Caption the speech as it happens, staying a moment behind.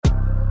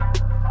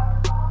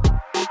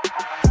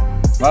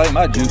I think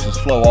my juices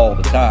flow all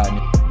the time.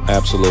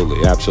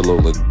 Absolutely,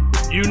 absolutely.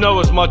 You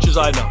know as much as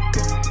I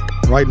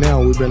know. Right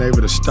now, we've been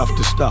able to stuff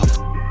the stuff.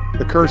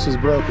 The curse is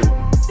broken.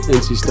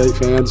 NC State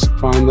fans,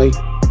 finally.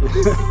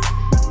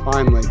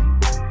 Finally.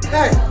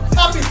 Hey,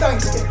 happy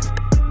Thanksgiving.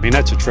 I mean,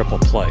 that's a triple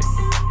play.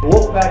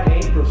 Wolfpack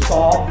ain't for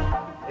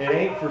soft. It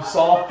ain't for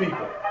soft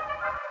people.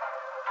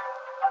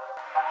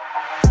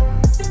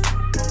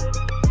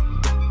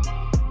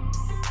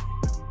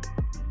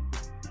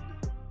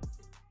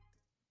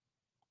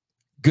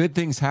 Good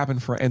things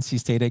happened for NC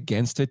State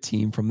against a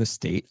team from the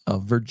state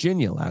of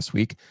Virginia last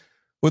week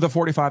with a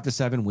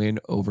 45-7 win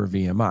over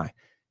VMI.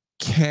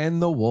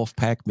 Can the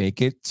Wolfpack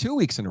make it 2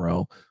 weeks in a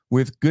row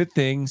with good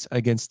things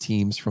against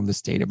teams from the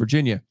state of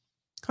Virginia?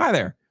 Hi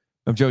there.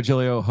 I'm Joe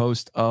Giglio,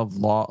 host of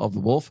Law of the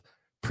Wolf.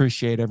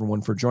 Appreciate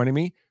everyone for joining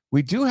me.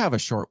 We do have a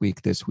short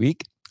week this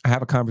week. I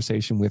have a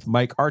conversation with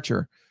Mike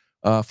Archer,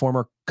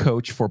 former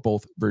coach for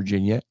both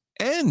Virginia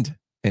and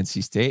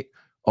NC State.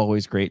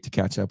 Always great to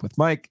catch up with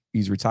Mike.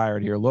 He's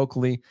retired here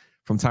locally.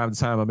 From time to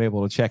time, I'm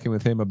able to check in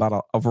with him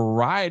about a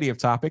variety of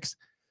topics,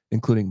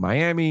 including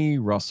Miami,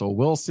 Russell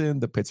Wilson,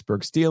 the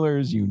Pittsburgh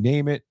Steelers, you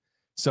name it.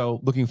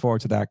 So looking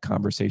forward to that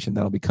conversation.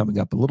 That'll be coming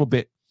up a little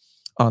bit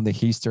on the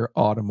Heister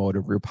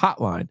Automotive Group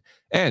hotline.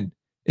 And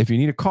if you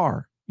need a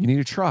car, you need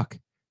a truck,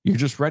 you're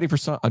just ready for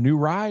a new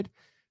ride,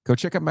 go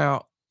check them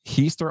out.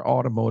 Heister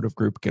Automotive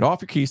Group. Get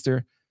off your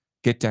Keister,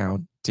 get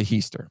down to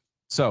Heister.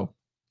 So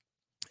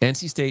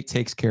NC State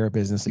takes care of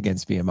business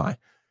against VMI.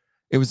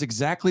 It was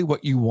exactly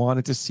what you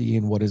wanted to see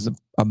in what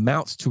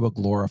amounts to a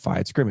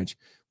glorified scrimmage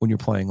when you're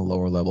playing a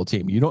lower level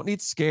team. You don't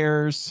need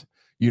scares.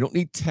 You don't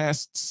need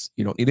tests.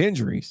 You don't need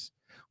injuries.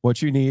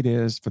 What you need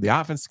is for the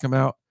offense to come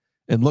out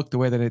and look the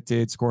way that it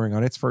did, scoring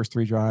on its first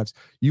 3 drives.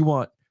 You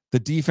want the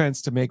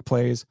defense to make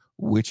plays,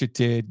 which it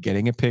did,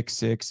 getting a pick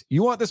 6.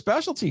 You want the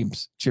special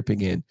teams chipping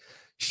in.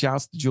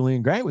 Shouts to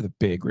Julian Gray with a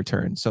big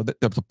return. So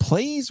the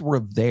plays were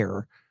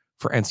there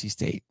for NC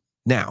State.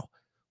 Now,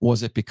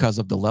 was it because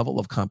of the level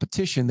of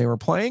competition they were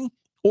playing,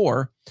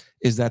 or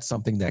is that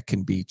something that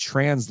can be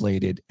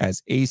translated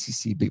as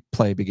ACC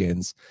play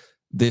begins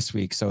this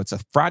week? So it's a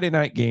Friday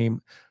night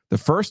game, the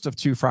first of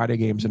 2 Friday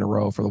games in a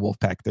row for the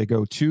Wolfpack. They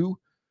go to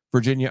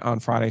Virginia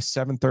on Friday,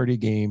 7:30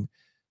 game.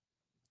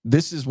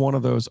 This is one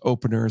of those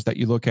openers that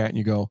you look at and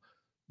you go,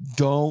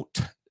 don't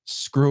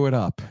screw it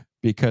up,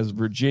 because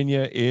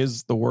Virginia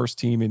is the worst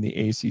team in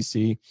the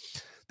ACC.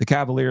 The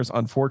Cavaliers,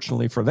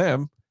 unfortunately for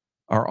them,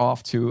 are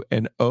off to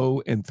an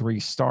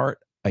 0-3 start.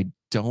 I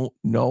don't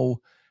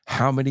know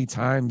how many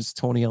times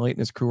Tony Elliott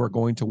and his crew are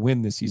going to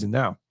win this season.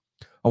 Now,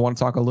 I want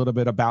to talk a little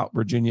bit about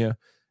Virginia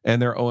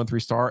and their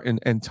 0-3 start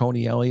and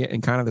Tony Elliott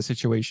and kind of the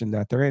situation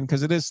that they're in,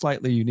 because it is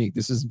slightly unique.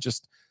 This isn't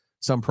just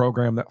some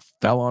program that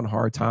fell on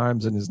hard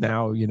times and is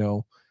now,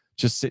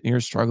 just sitting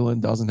here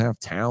struggling, doesn't have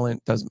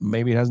talent,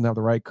 maybe doesn't have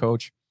the right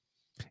coach.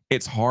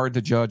 It's hard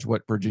to judge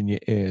what Virginia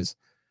is,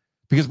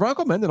 because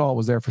Bronco Mendenhall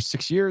was there for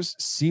 6 years,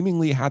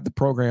 seemingly had the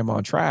program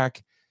on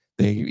track.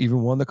 They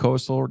even won the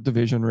Coastal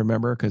Division,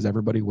 remember, because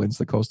everybody wins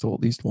the Coastal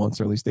at least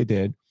once, or at least they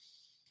did.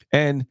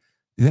 And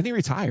then he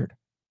retired.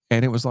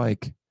 And it was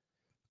like,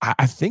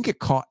 I think it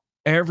caught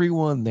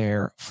everyone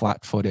there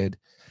flat-footed.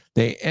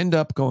 They end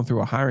up going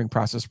through a hiring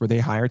process where they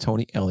hire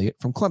Tony Elliott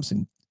from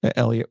Clemson.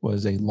 Elliott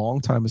was a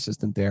longtime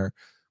assistant there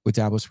with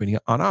Dabo Swinney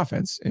on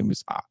offense, and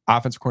was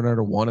offensive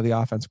coordinator, one of the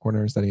offensive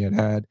coordinators that he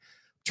had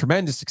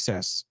tremendous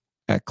success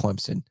at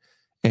Clemson.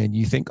 And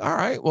you think, all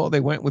right, well, they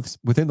went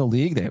within the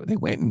league. They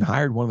went and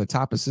hired one of the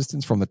top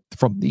assistants from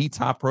the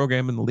top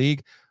program in the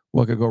league.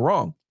 What could go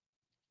wrong?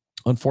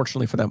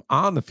 Unfortunately for them,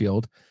 on the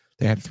field,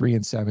 they had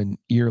 3-7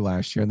 year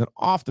last year, and then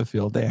off the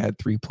field, they had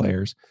 3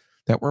 players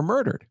that were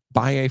murdered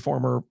by a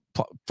former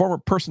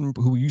person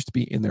who used to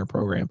be in their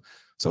program.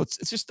 So it's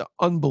just an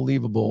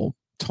unbelievable,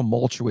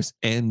 tumultuous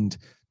end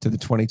to the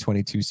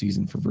 2022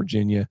 season for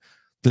Virginia.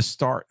 The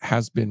start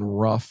has been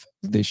rough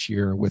this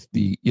year with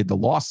the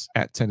loss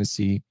at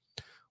Tennessee,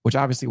 which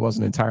obviously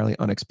wasn't entirely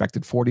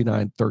unexpected,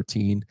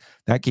 49-13.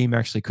 That game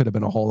actually could have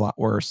been a whole lot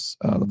worse.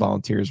 The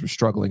Volunteers were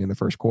struggling in the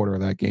first quarter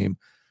of that game.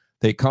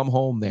 They come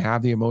home, they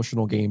have the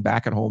emotional game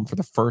back at home for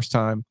the first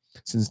time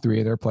since 3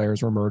 of their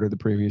players were murdered the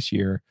previous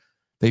year.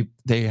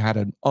 They had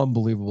an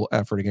unbelievable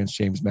effort against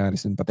James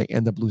Madison, but they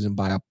end up losing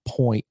by a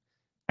point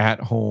at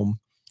home.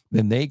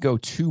 Then they go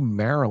to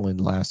Maryland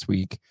last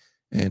week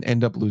and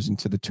end up losing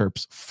to the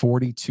Terps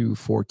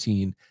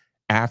 42-14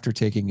 after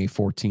taking a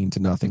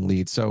 14-0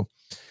 lead. So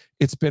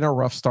it's been a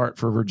rough start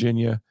for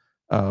Virginia,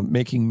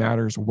 making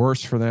matters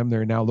worse for them.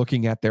 They're now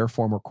looking at their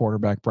former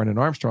quarterback, Brennan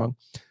Armstrong,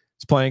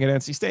 is playing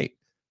at NC State.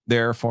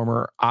 Their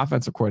former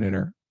offensive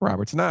coordinator,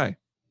 Robert Tanai.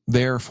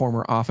 Their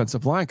former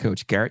offensive line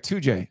coach, Garrett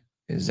Tujay,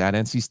 is at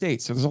NC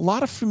State. So there's a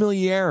lot of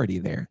familiarity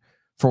there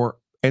for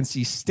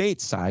NC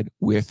State's side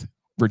with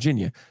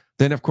Virginia.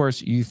 Then, of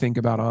course, you think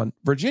about on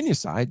Virginia's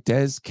side,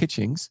 Des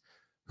Kitchings,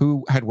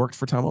 who had worked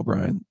for Tom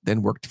O'Brien,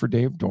 then worked for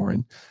Dave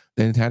Doeren,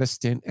 then had a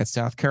stint at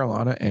South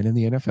Carolina and in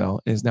the NFL,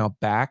 and is now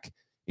back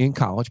in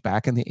college,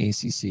 back in the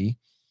ACC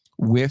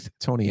with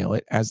Tony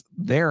Elliott as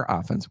their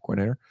offensive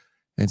coordinator.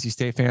 NC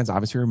State fans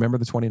obviously remember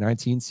the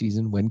 2019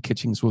 season when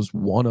Kitchings was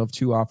one of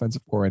two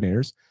offensive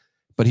coordinators,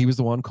 but he was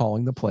the one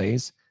calling the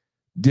plays.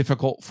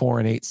 Difficult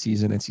 4-8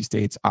 season. NC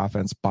State's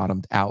offense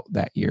bottomed out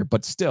that year,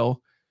 but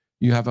still,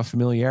 you have a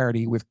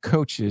familiarity with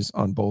coaches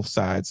on both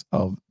sides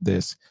of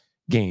this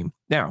game.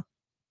 Now,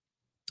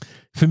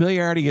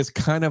 familiarity is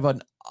kind of a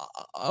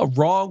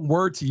wrong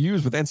word to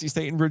use with NC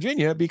State and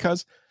Virginia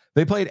because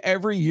they played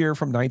every year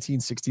from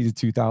 1960 to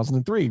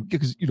 2003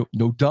 because,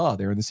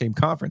 they're in the same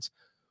conference.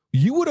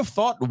 You would have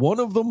thought one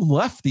of them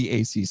left the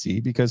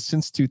ACC because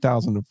since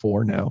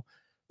 2004 now,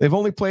 they've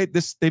only played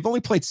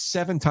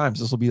 7 times.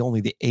 This will be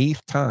only the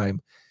 8th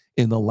time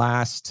in the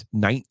last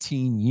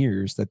 19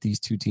 years that these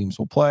two teams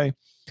will play.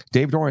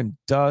 Dave Doeren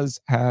does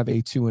have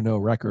a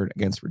 2-0 record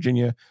against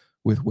Virginia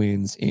with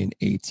wins in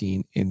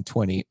 18 and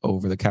 20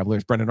 over the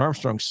Cavaliers. Brendan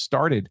Armstrong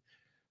started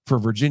for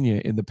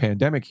Virginia in the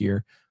pandemic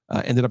year,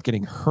 ended up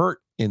getting hurt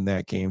in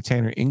that game.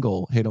 Tanner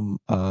Ingle hit him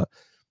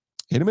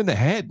in the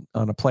head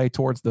on a play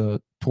towards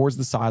the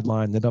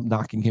sideline, ended up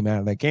knocking him out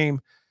of that game.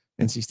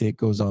 NC State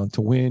goes on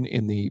to win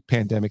in the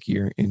pandemic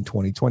year in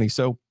 2020.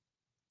 So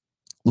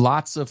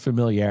lots of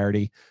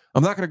familiarity.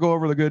 I'm not going to go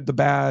over the good, the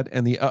bad,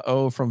 and the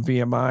from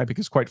VMI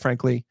because, quite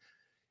frankly,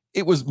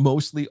 it was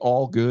mostly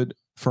all good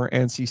for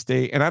NC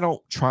State. And I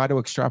don't try to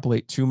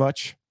extrapolate too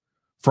much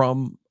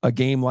from a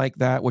game like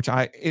that, which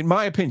in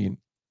my opinion,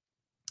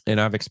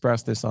 and I've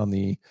expressed this on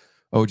the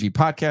OG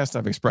podcast,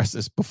 I've expressed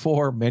this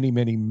before many,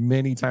 many,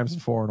 many times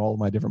before on all of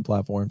my different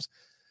platforms.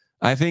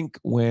 I think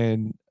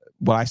when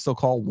what I still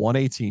call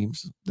 1A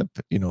teams,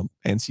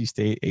 NC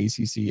State,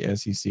 ACC,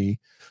 SEC,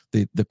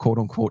 the quote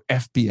unquote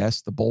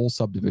FBS, the bowl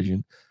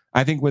subdivision,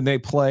 I think when they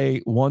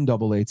play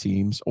 1AA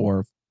teams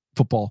or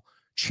football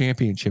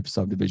championship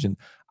subdivision,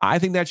 I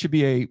think that should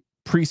be a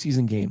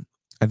preseason game.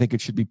 I think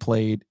it should be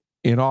played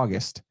in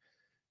August.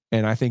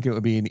 And I think it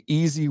would be an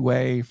easy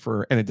way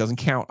and it doesn't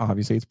count,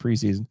 obviously, it's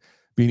preseason,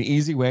 be an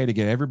easy way to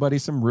get everybody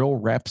some real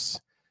reps.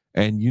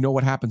 And you know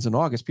what happens in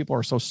August? People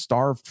are so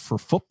starved for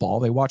football,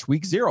 they watch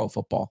week 0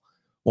 football.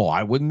 Well,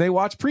 why wouldn't they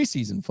watch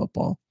preseason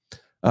football?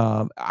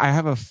 I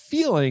have a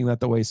feeling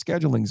that the way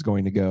scheduling is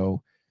going to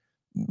go,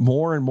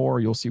 more and more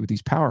you'll see with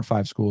these Power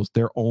 5 schools,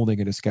 they're only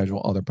going to schedule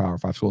other Power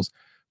 5 schools.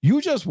 You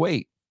just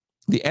wait.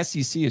 The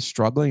SEC is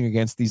struggling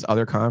against these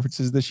other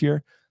conferences this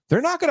year.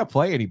 They're not going to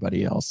play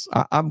anybody else.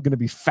 I'm going to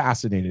be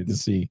fascinated to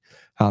see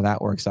how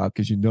that works out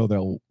because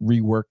they'll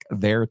rework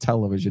their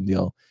television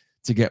deal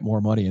to get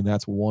more money, and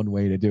that's one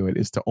way to do it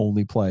is to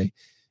only play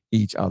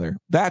each other.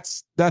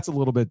 That's a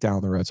little bit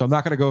down the road. So I'm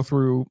not going to go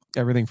through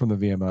everything from the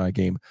VMI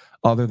game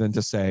other than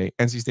to say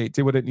NC State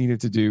did what it needed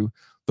to do.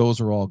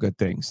 Those are all good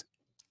things.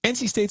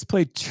 NC State's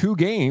played 2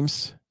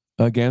 games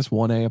against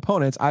 1A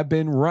opponents. I've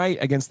been right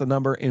against the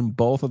number in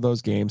both of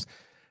those games.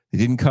 They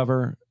didn't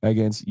cover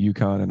against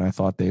UConn, and I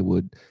thought they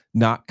would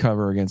not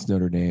cover against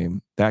Notre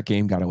Dame. That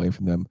game got away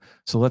from them.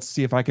 So let's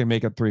see if I can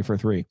make it 3 for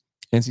 3.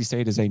 NC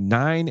State is a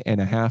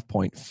 9.5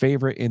 point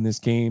favorite in this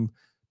game.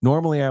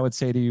 Normally, I would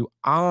say to you,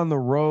 on the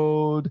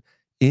road,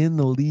 in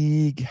the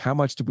league, how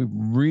much do we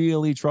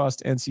really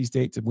trust NC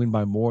State to win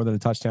by more than a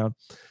touchdown?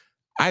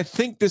 I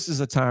think this is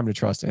a time to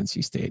trust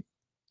NC State.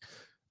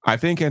 I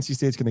think NC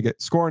State's going to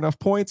score enough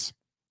points.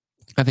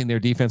 I think their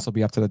defense will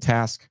be up to the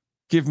task.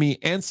 Give me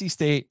NC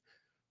State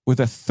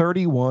with a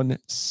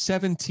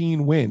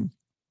 31-17 win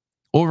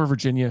over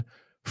Virginia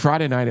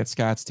Friday night at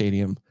Scott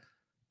Stadium.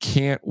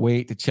 Can't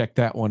wait to check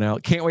that one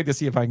out. Can't wait to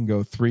see if I can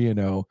go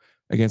 3-0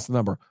 against the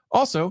number.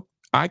 Also,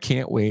 I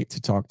can't wait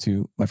to talk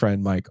to my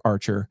friend Mike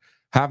Archer.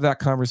 Have that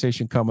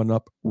conversation coming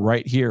up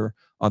right here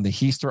on the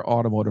Heister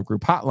Automotive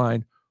Group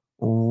hotline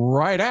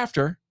right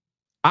after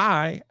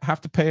I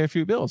have to pay a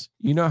few bills.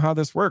 You know how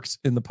this works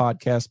in the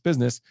podcast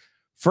business.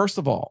 First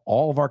of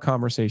all of our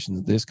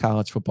conversations this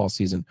college football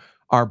season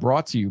are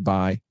brought to you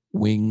by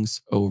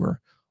Wings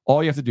Over.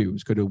 All you have to do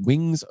is go to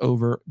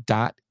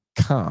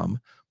wingsover.com,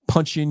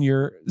 punch in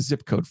your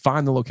zip code,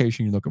 find the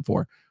location you're looking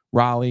for.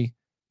 Raleigh,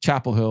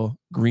 Chapel Hill,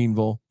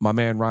 Greenville. My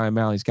man Ryan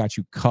Malley's got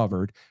you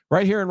covered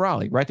right here in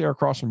Raleigh, right there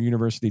across from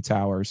University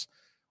Towers.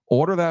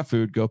 Order that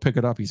food, go pick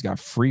it up. He's got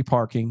free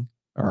parking.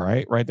 All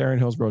right, right there in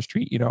Hillsborough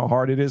Street. You know how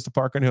hard it is to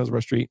park on Hillsborough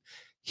Street.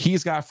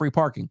 He's got free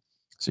parking,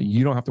 so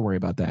you don't have to worry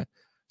about that.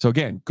 So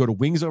again, go to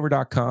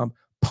wingsover.com,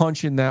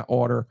 punch in that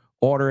order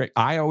it.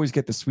 I always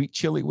get the sweet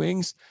chili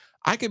wings.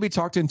 I could be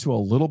talked into a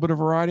little bit of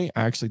variety.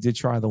 I actually did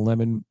try the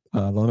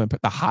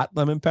hot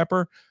lemon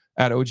pepper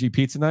at OG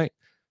Pizza Night.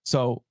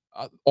 So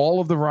all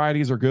of the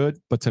varieties are good,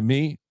 but to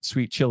me,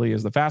 sweet chili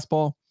is the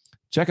fastball.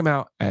 Check them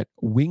out at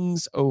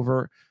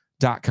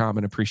wingsover.com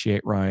and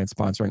appreciate Ryan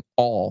sponsoring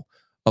all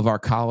of our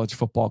college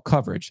football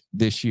coverage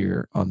this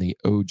year on the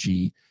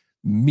OG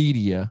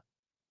Media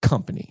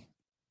Company.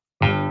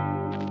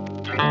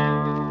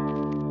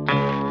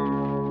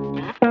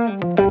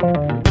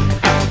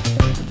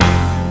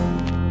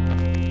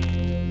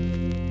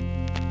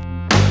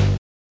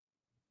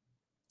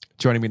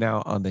 Joining me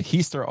now on the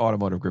Heister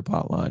Automotive Group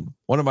hotline,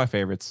 one of my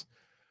favorites,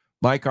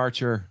 Mike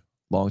Archer,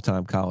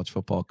 longtime college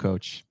football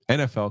coach,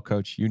 NFL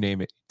coach, you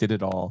name it, did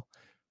it all.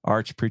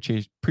 Arch,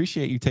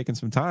 appreciate you taking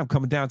some time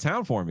coming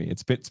downtown for me.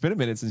 It's been a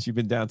minute since you've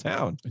been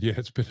downtown. Yeah,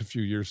 it's been a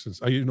few years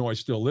since. I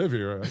still live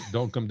here. I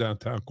don't come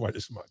downtown quite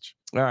as much.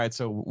 All right,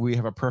 so we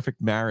have a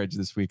perfect marriage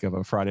this week of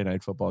a Friday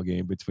night football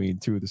game between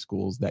two of the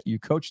schools that you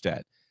coached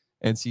at,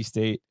 NC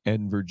State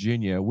and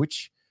Virginia.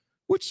 Which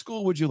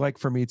school would you like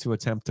for me to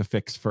attempt to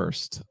fix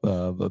first,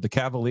 the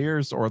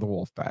Cavaliers or the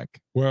Wolfpack?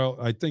 Well,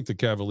 I think the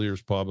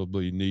Cavaliers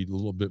probably need a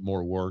little bit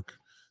more work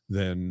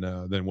than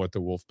what the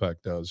Wolfpack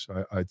does.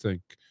 I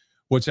think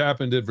what's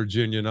happened at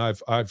Virginia, and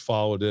I've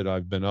followed it.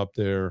 I've been up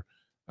there.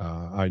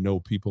 I know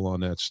people on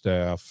that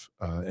staff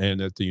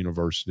and at the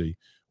university.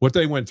 What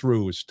they went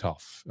through was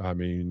tough. I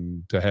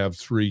mean, to have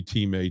 3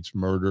 teammates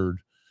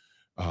murdered,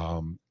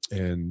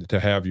 and to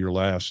have your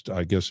last,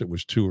 I guess it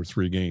was 2 or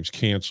 3 games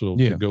canceled,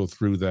 to go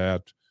through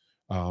that,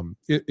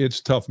 it's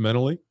tough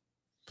mentally.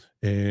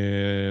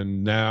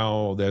 And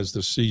now, as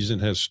the season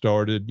has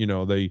started,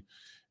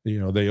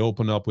 they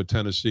open up with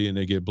Tennessee and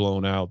they get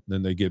blown out, and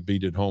then they get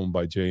beat at home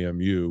by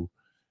JMU.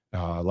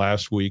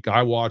 Last week,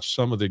 I watched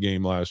some of the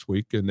game last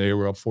week, and they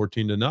were up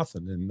 14-0.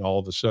 And all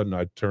of a sudden,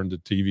 I turned the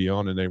TV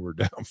on, and they were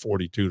down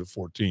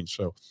 42-14.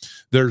 So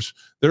there's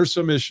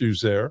some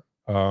issues there.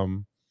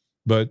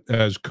 But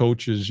as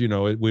coaches, we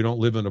don't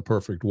live in a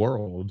perfect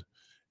world,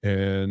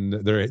 and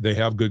they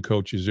have good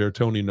coaches there.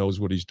 Tony knows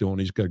what he's doing.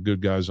 He's got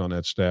good guys on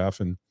that staff,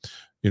 and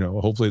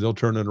hopefully they'll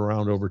turn it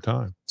around over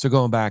time. So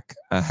going back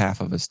a half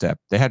of a step,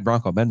 they had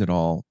Bronco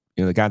Mendenhall,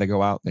 the guy to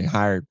go out they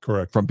hired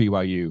from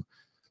BYU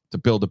to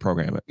build the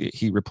program.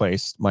 He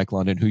replaced Mike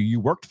London, who you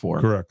worked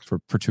for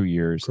for 2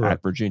 years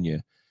at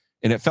Virginia.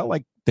 And it felt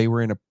like they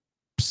were in a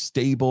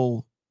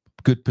stable,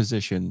 good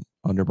position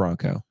under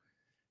Bronco.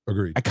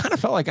 Agreed. I kind of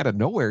felt like out of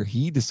nowhere,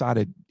 he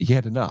decided he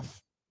had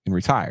enough and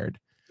retired.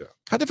 Yeah.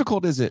 How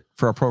difficult is it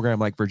for a program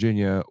like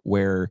Virginia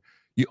where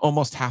you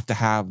almost have to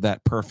have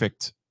that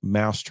perfect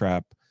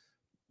mousetrap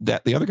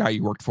that the other guy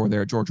you worked for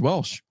there, George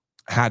Welsh,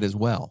 had as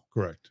well?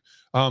 Correct.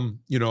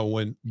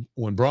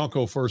 When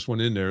Bronco first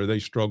went in there, they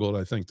struggled,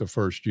 I think, the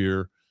first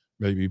year,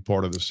 maybe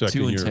part of the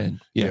second year. 2-10.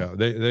 Yeah,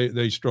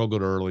 they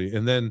struggled early,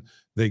 and then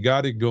they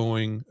got it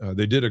going.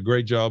 They did a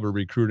great job of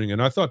recruiting,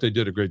 and I thought they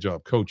did a great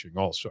job coaching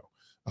also,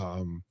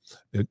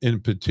 in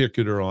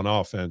particular on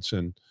offense.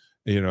 And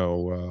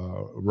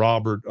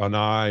Robert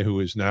Anai,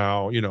 who is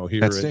now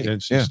here at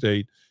NC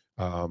State.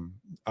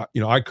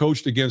 I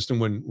coached against him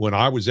when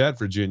I was at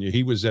Virginia.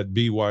 He was at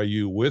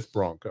BYU with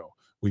Bronco.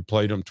 We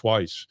played him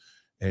twice.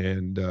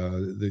 And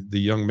the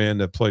young man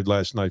that played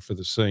last night for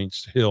the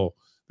Saints, Hill,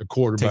 the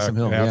quarterback.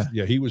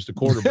 Hill, he was the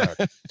quarterback.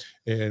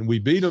 And we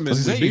beat him.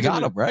 You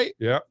got him, right?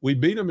 Yeah, we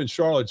beat him in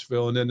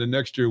Charlottesville. And then the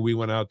next year we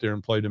went out there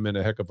and played him in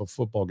a heck of a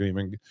football game.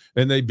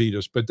 And they beat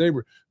us. But they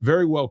were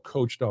very well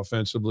coached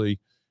offensively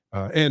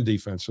and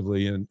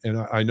defensively. And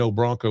I know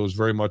Bronco is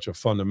very much a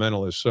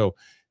fundamentalist. So,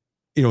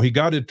 he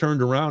got it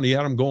turned around. He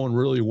had him going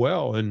really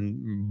well.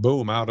 And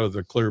boom, out of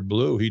the clear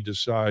blue, he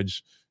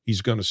decides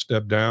he's going to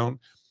step down.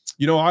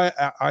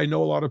 I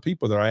know a lot of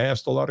people that I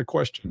asked a lot of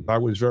questions. I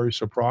was very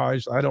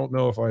surprised. I don't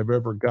know if I've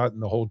ever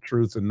gotten the whole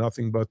truth and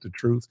nothing but the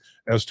truth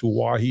as to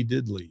why he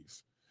did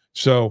leave.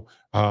 So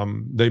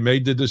they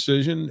made the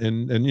decision,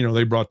 and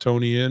they brought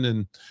Tony in,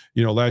 and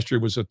last year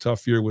was a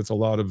tough year with a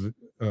lot of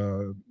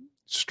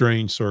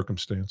strange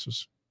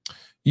circumstances.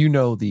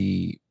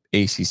 The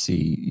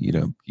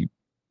ACC,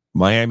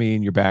 Miami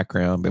in your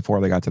background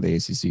before they got to the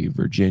ACC,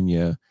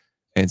 Virginia,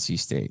 NC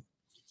State.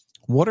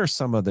 What are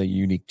some of the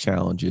unique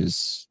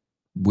challenges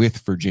with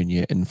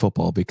Virginia in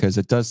football? Because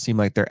it does seem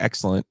like they're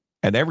excellent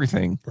at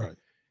everything, right?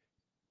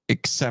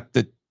 Except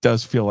it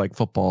does feel like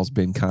football's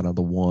been kind of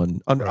the one,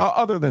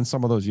 other than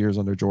some of those years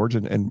under George,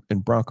 and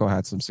Bronco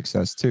had some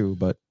success too.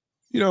 But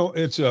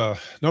it's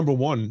number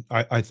one.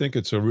 I think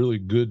it's a really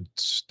good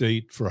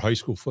state for high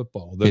school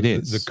football. It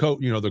is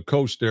the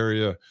coast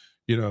area.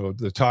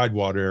 The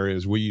Tidewater area,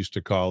 as we used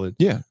to call it,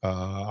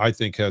 I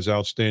think has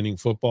outstanding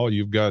football.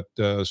 You've got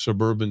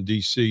suburban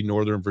DC,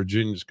 Northern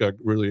Virginia's got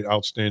really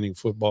outstanding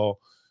football.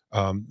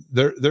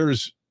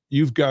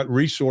 You've got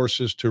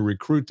resources to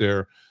recruit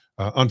there.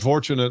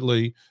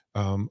 Unfortunately,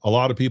 a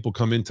lot of people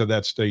come into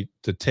that state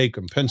to take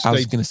them. Penn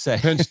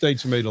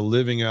State's made a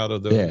living out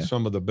of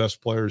some of the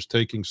best players,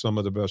 taking some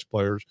of the best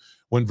players.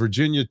 When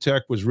Virginia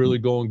Tech was really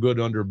going good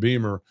under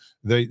Beamer,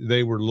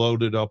 they were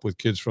loaded up with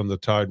kids from the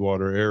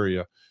Tidewater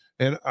area.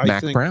 And I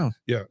think Brown.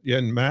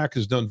 And Mac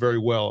has done very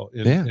well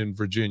in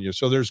Virginia.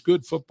 So there's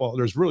good football.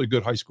 There's really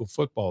good high school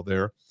football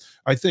there.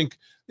 I think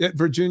at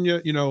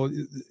Virginia,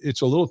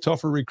 it's a little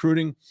tougher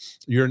recruiting.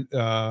 You're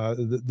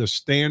the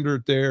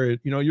standard there.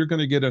 You're going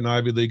to get an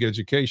Ivy League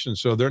education,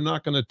 so they're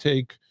not going to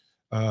take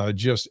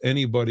just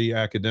anybody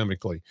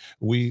academically.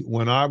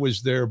 When I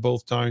was there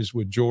both times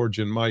with George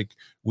and Mike,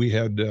 we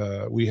had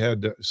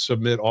to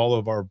submit all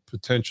of our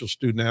potential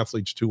student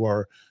athletes to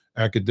our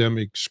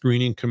academic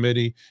screening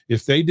committee.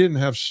 If they didn't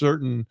have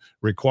certain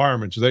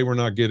requirements, they were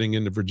not getting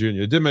into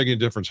Virginia. It didn't make any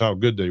difference how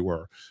good they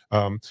were.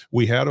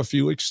 We had a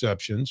few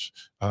exceptions,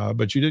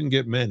 but you didn't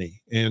get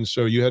many, and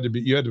so you had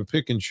to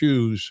pick and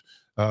choose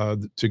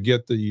to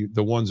get the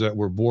ones that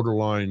were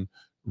borderline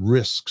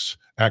risks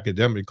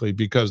academically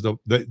because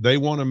they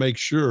want to make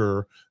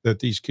sure that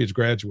these kids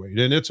graduate.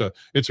 And it's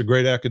a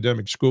great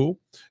academic school.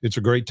 It's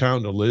a great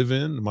town to live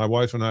in. My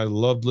wife and I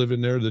loved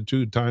living there the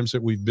 2 times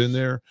that we've been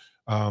there.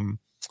 And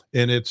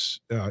it's,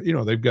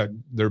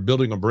 they're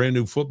building a brand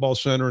new football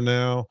center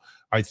now.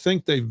 I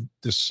think they've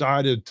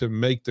decided to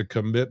make the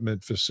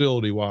commitment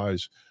facility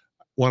wise.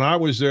 When I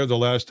was there the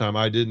last time,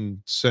 I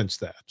didn't sense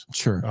that.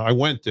 Sure. I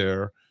went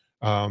there.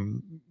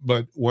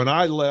 But when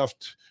I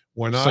left,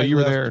 So you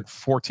were there at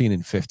 14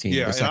 and 15.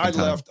 Yeah, and I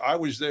left. I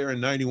was there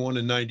in 91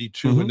 and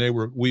 92, and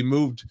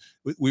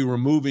we were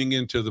moving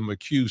into the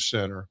McHugh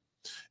Center.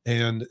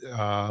 And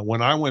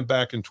when I went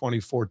back in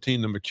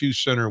 2014, the McHugh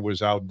Center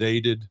was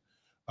outdated.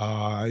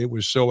 It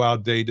was so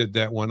outdated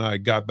that when I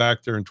got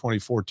back there in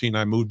 2014,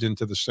 I moved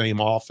into the same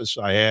office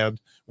I had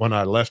when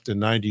I left in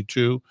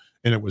 92,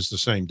 and it was the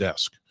same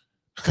desk.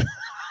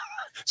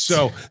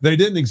 So they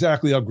didn't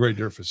exactly upgrade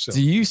their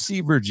facility. Do you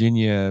see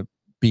Virginia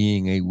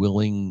being a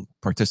willing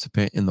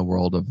participant in the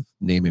world of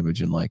name,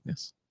 image, and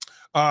likeness?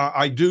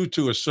 I do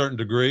to a certain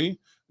degree.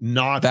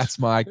 That's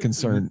my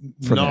concern.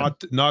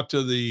 Not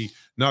to the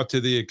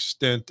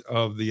extent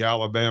of the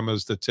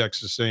Alabamas, the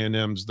Texas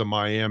A&Ms, the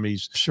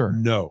Miamis. Sure.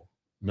 No.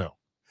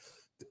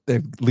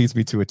 That leads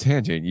me to a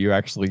tangent. You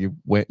actually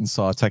went and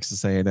saw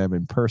Texas A&M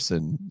in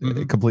person,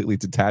 completely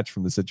detached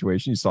from the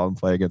situation. You saw them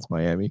play against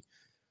Miami.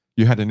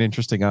 You had an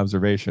interesting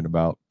observation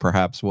about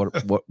perhaps what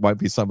might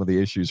be some of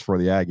the issues for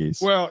the Aggies.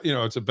 Well,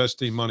 it's the best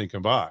team money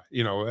can buy,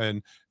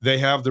 and they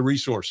have the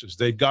resources.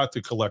 They've got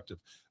the collective.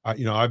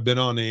 I've been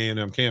on the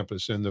A&M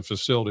campus, and the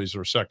facilities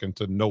are second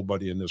to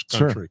nobody in this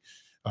country.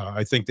 Sure.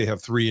 I think they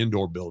have 3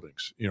 indoor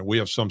buildings. We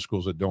have some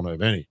schools that don't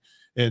have any.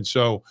 And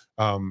so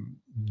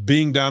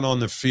being down on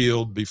the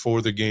field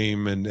before the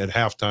game and at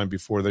halftime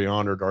before they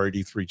honored our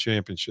 83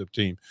 championship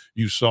team,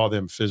 you saw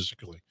them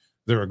physically.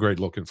 They're a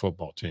great-looking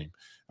football team.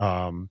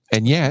 And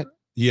yet,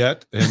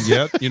 and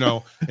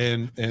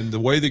the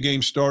way the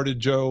game started,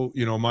 Joe,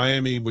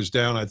 Miami was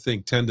down, I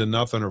think 10-0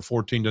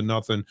 or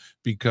 14-0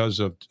 because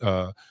of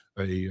a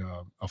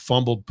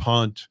fumbled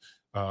punt,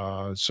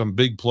 some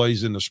big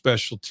plays in the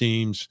special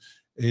teams.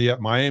 Yeah,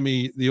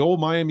 the old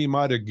Miami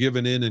might have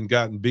given in and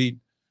gotten beat.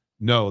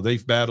 No,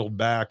 they've battled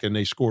back and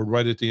they scored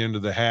right at the end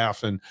of the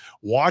half. And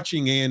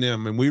watching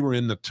A&M, and we were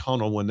in the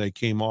tunnel when they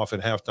came off at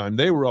halftime.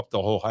 They were up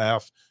the whole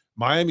half.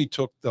 Miami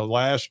took the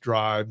last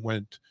drive,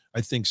 went,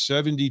 I think,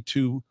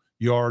 72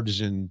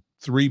 yards in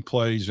 3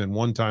 plays and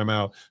 1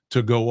 timeout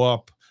to go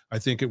up. I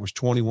think it was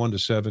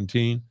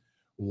 21-17.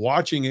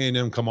 Watching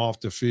A&M come off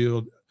the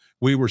field,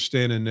 we were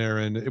standing there,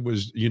 and it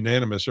was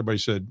unanimous. Everybody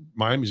said,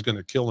 Miami's going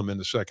to kill them in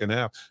the second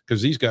half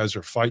because these guys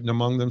are fighting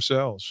among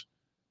themselves.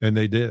 And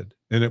they did.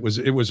 And it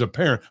was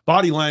apparent.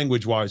 Body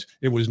language-wise,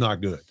 it was not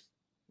good.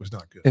 It was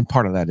not good. And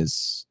part of that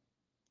is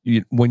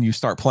when you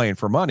start playing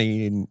for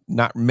money and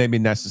not maybe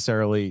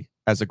necessarily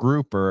as a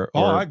group or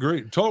I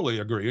agree. Totally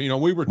agree.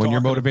 We were when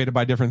you're motivated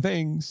by different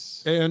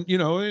things. And,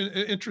 an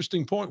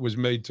interesting point was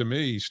made to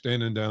me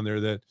standing down there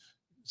that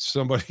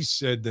somebody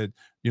said that,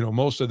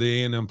 most of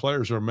the A&M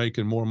players are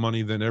making more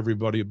money than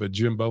everybody but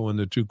Jimbo and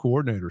the 2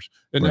 coordinators.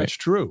 And That's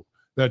true.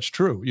 That's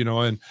true.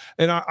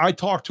 And I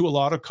talk to a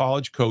lot of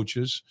college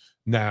coaches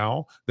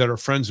now that are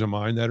friends of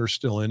mine that are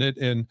still in it.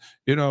 And,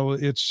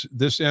 it's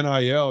this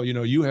NIL,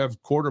 you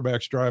have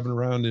quarterbacks driving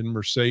around in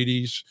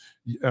Mercedes.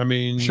 I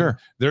mean, sure.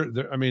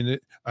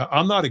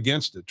 I'm not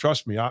against it.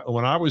 Trust me.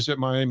 When I was at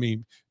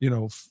Miami,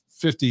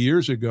 50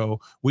 years ago,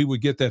 we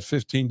would get that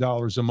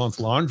 $15 a month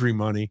laundry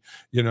money.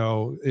 It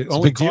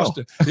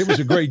was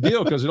a great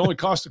deal because it only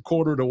cost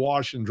 $0.25 to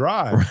wash and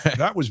dry. Right.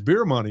 That was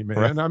beer money, man.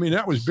 Right. I mean,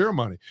 that was beer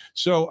money.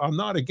 So I'm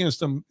not against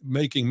them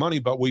making money,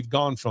 but we've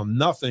gone from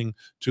nothing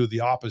to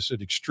the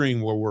opposite extreme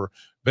where we're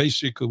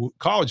basically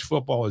college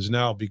football has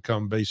now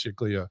become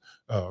basically a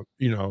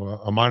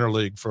minor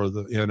league for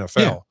the NFL.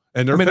 Yeah.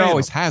 And it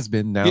always has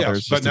been. Now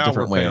there's just a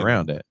different way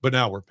around it. But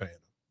now we're paying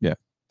them. Yeah.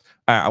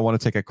 I want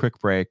to take a quick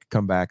break,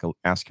 come back,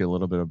 ask you a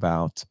little bit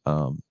about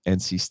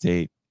NC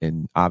State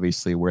and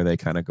obviously where they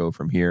kind of go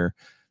from here.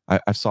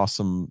 I saw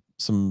some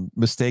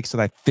mistakes that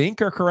I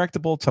think are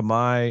correctable to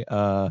my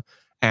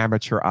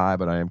amateur eye,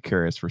 but I am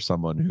curious for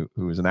someone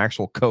who is an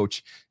actual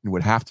coach and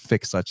would have to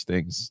fix such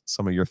things.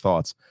 Some of your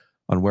thoughts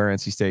on where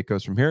NC State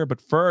goes from here.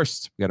 But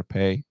first, we got to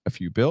pay a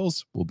few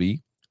bills. We'll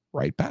be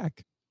right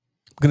back.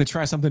 I'm going to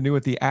try something new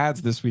with the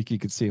ads this week. You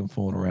can see them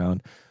fooling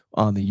around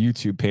on the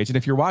YouTube page. And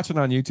if you're watching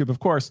on YouTube, of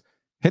course,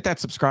 hit that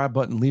subscribe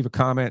button, leave a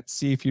comment,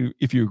 see if you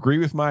agree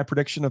with my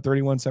prediction of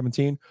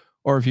 31-17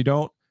 or if you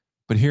don't.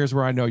 But here's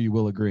where I know you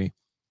will agree.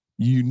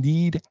 You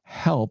need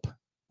help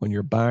when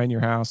you're buying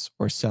your house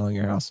or selling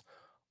your house.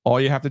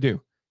 All you have to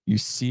do, you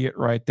see it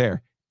right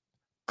there.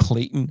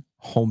 Clayton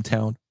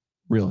Hometown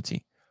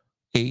Realty.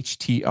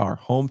 HTR.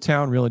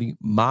 Hometown Realty.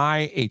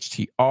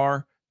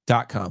 myhtr.com.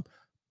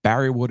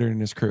 Barry Woodard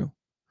and his crew.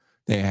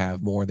 They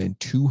have more than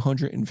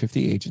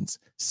 250 agents,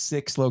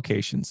 6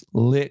 locations,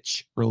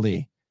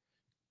 literally.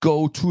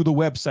 Go to the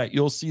website.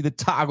 You'll see the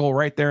toggle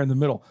right there in the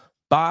middle.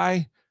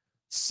 Buy,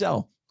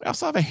 sell. We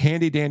also have a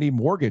handy dandy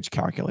mortgage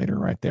calculator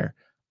right there.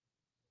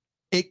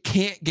 It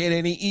can't get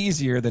any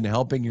easier than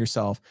helping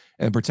yourself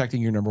and protecting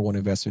your number one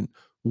investment,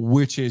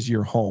 which is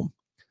your home.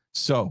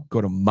 So go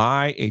to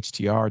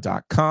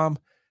myhtr.com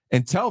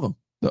and tell them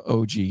the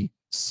OG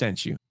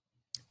sent you.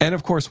 And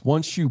of course,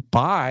 once you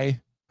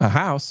buy a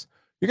house,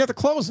 you're going to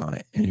close on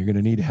it and you're going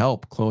to need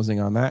help closing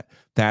on that.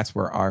 That's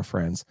where our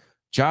friends,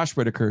 Josh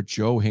Whitaker,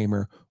 Joe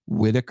Hamer,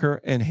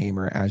 Whitaker and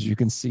Hamer, as you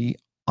can see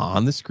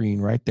on the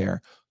screen right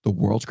there, the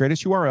world's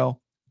greatest URL,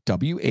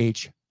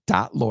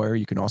 wh.lawyer.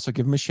 You can also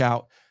give them a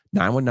shout,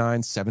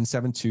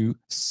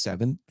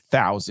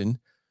 919-772-7000.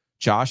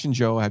 Josh and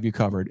Joe have you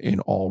covered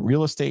in all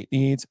real estate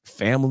needs,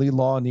 family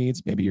law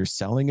needs. Maybe you're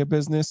selling a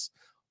business,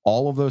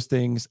 all of those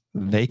things,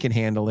 they can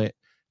handle it.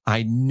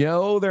 I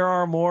know there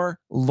are more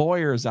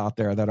lawyers out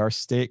there that are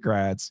state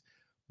grads,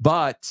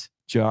 but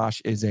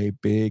Josh is a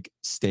big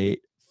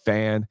state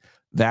fan.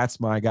 That's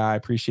my guy.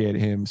 Appreciate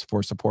him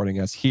for supporting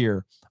us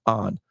here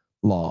on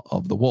Law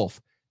of the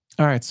Wolf.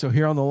 All right, so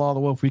here on the Law of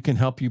the Wolf, we can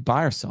help you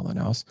buy or sell an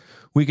house.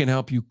 We can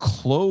help you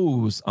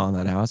close on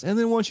that house. And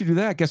then once you do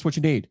that, guess what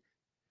you need?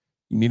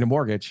 You need a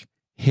mortgage.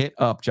 Hit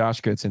up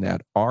Josh Goodson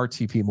at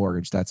RTP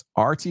Mortgage. That's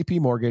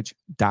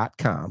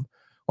rtpmortgage.com.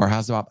 Or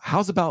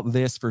how's about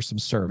this for some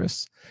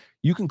service?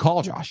 You can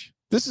call Josh.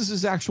 This is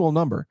his actual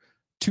number,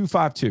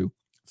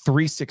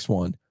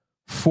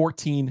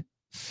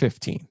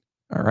 252-361-1415.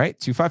 All right,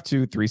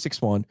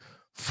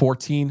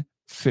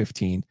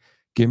 252-361-1415.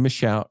 Give him a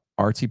shout,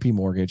 RTP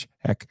Mortgage.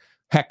 Heck,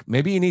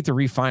 maybe you need to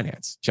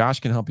refinance. Josh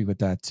can help you with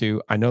that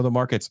too. I know the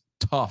market's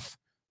tough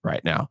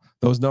right now.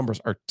 Those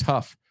numbers are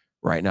tough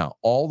right now.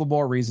 All the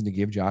more reason to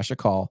give Josh a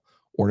call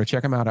or to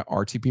check him out at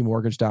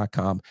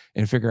rtpmortgage.com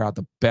and figure out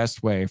the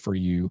best way for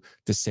you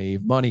to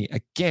save money.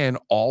 Again,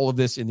 all of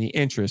this in the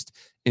interest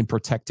in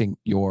protecting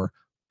your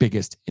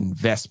biggest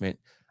investment.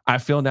 I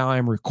feel now I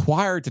am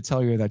required to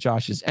tell you that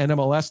Josh's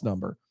NMLS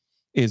number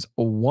is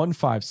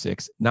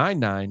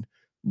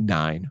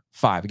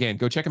 1569995. Again,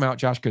 go check him out,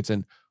 Josh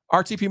Goodson,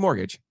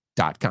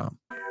 rtpmortgage.com.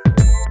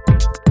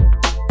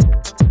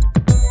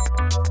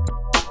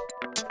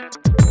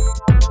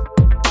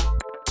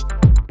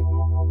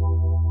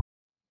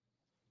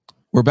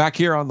 We're back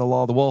here on the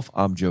Law of the Wolf.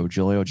 I'm Joe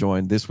Giglio,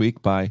 joined this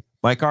week by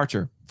Mike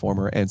Archer,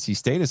 former NC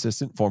State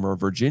assistant, former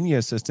Virginia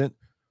assistant.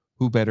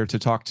 Who better to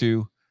talk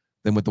to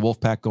than with the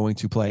Wolfpack going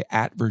to play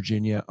at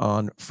Virginia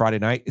on Friday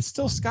night? It's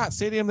still Scott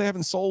Stadium. They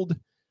haven't sold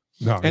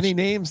any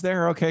names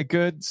there. Okay,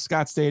 good.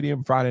 Scott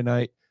Stadium, Friday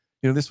night.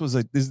 You know,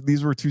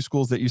 these were two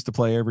schools that used to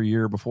play every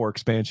year before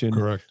expansion.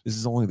 Correct. This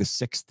is only the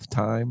sixth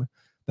time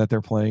that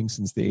they're playing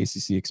since the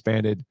ACC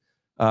expanded.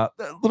 A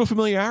little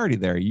familiarity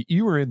there.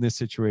 You were in this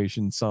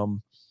situation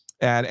some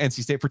at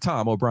NC State for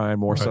Tom O'Brien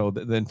more so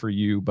than for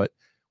you. But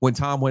when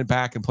Tom went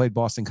back and played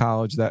Boston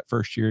College that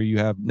first year, you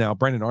have now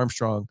Brendan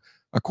Armstrong,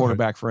 a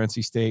quarterback for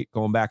NC State,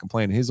 going back and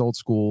playing his old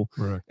school.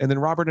 Right. And then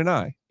Robert and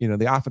I,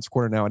 the offensive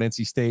coordinator now at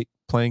NC State,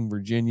 playing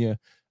Virginia.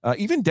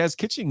 Even Des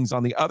Kitchings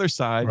on the other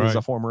side is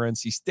a former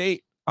NC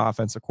State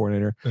offensive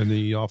coordinator. And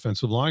the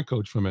offensive line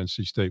coach from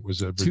NC State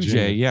was at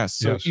Virginia. 2J, yes.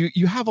 So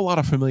you have a lot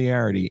of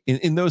familiarity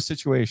in those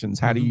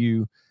situations. How do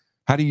you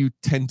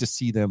tend to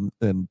see them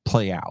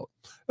play out?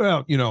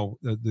 Well,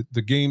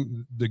 the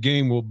game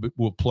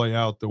will play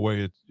out the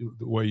way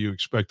you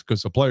expect,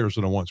 because the players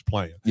are the ones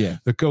playing. Yeah.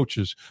 The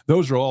coaches,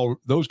 those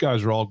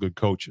guys are all good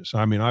coaches.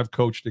 I mean, I've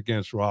coached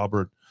against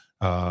Robert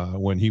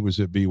when he was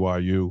at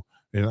BYU.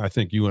 And I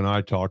think you and I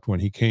talked when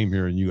he came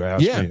here and you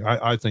asked me.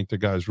 I think the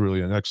guy's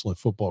really an excellent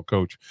football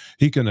coach.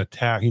 He can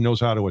attack. He knows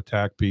how to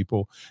attack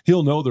people.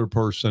 He'll know their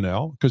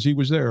personnel because he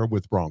was there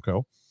with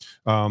Bronco.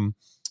 And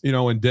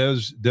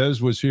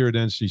Des was here at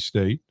NC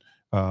State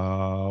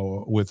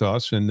with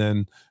us. And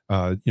then,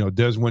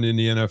 Des went in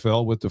the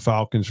NFL with the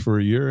Falcons for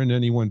a year, and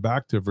then he went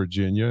back to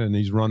Virginia, and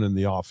he's running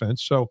the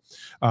offense. So,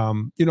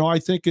 I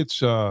think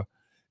it's a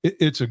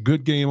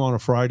good game on a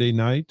Friday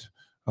night.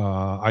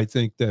 I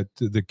think that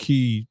the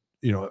key,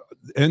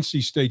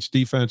 NC State's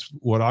defense,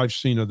 what I've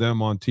seen of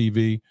them on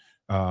TV,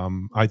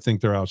 I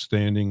think they're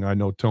outstanding. I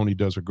know Tony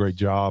does a great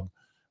job.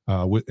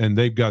 And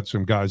they've got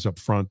some guys up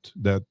front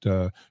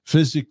that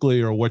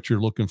physically are what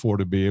you're looking for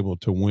to be able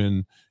to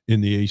win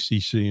in the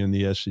ACC and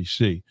the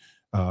SEC.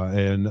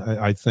 And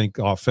I think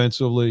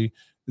offensively,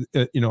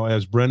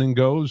 as Brennan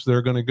goes,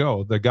 they're going to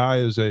go. The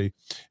guy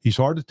he's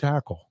hard to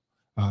tackle.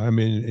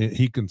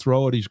 He can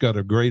throw it. He's got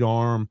a great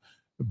arm,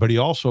 but he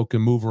also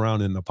can move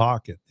around in the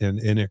pocket,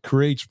 and it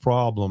creates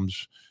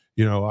problems.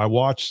 I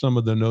watched some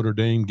of the Notre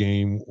Dame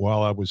game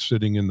while I was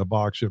sitting in the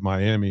box at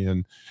Miami,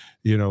 and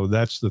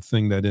that's the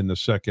thing that in the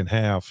second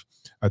half,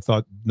 I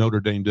thought Notre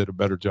Dame did a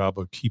better job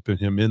of keeping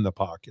him in the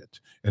pocket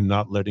and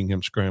not letting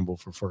him scramble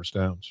for first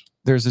downs.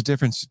 There's a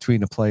difference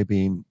between a play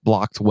being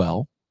blocked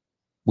well,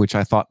 which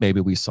I thought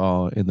maybe we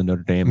saw in the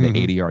Notre Dame, the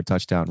 80-yard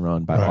touchdown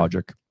run by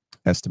Audric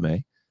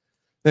Estime.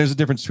 There's a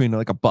difference between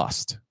like a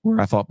bust, where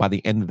I thought by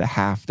the end of the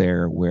half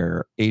there,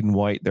 where Aiden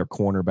White, their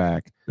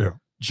cornerback,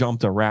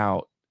 jumped a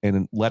route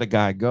and let a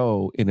guy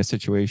go in a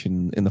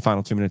situation in the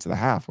final 2 minutes of the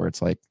half where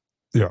it's like,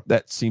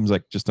 that seems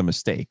like just a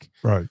mistake.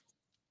 Right.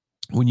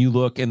 when you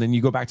look, and then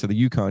you go back to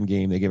the UConn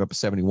game, they gave up a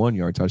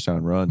 71-yard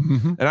touchdown run.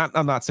 Mm-hmm. And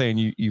I'm not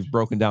saying you've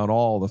broken down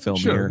all the film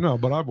Sure, here. no,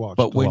 but I've watched.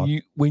 But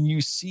when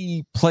you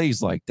see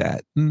plays like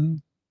that, mm-hmm.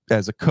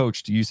 as a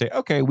coach, do you say,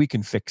 okay, we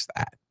can fix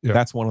that? Yeah.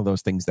 That's one of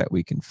those things that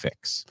we can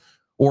fix,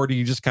 or do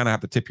you just kind of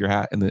have to tip your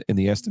hat in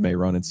the estimate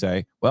run and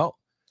say, well,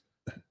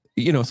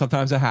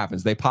 sometimes it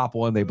happens. They pop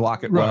one, they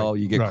block it well,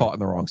 you get caught in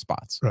the wrong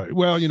spots. Right.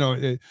 Well,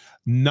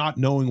 not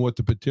knowing what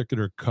the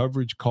particular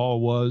coverage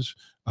call was,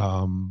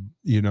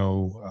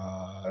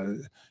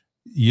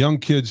 young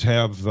kids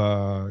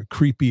have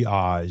creepy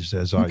eyes,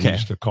 as I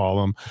used to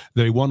call them.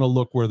 They want to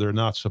look where they're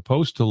not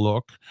supposed to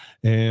look.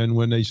 And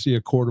when they see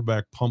a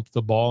quarterback pump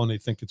the ball and they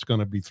think it's going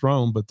to be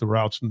thrown, but the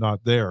route's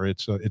not there,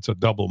 it's a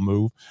double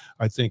move,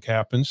 I think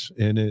happens.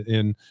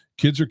 And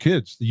kids are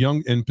kids,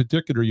 in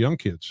particular young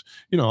kids.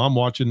 I'm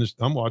watching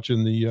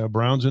the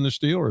Browns and the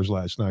Steelers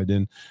last night.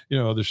 And,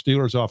 the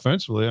Steelers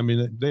offensively, I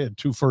mean, they had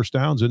 2 first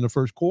downs in the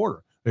first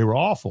quarter. They were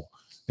awful.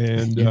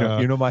 And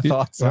my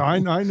thoughts. I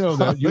know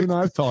that you and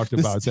I have talked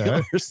about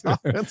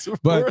that.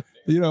 But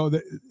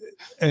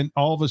and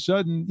all of a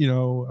sudden,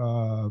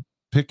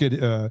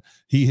 Pickett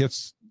he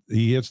hits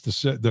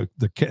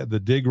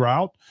the dig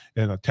route,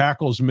 and a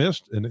tackle's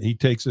missed, and he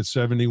takes it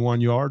 71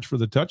 yards for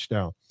the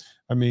touchdown.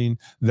 I mean,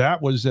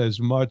 that was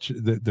as much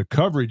the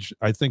coverage.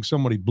 I think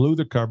somebody blew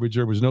the coverage.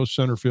 There was no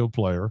center field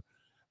player.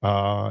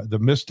 The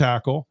missed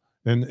tackle.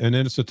 And then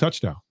it's a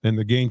touchdown, and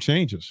the game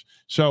changes.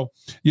 So,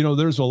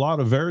 there's a lot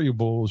of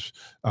variables,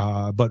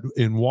 but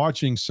in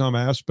watching some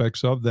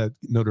aspects of that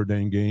Notre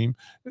Dame game,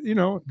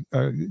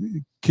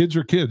 kids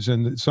are kids,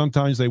 and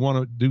sometimes they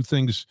want to do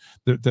things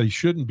that they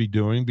shouldn't be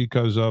doing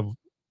because of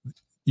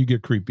you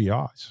get creepy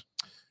eyes.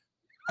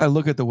 I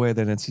look at the way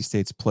that NC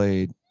State's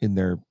played in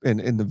the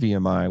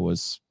VMI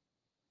was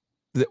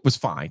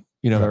fine.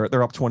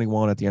 They're up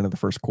 21 at the end of the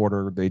first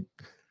quarter. They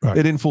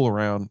didn't fool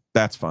around.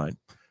 That's fine.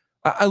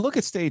 I look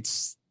at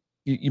State's,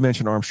 you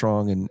mentioned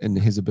Armstrong and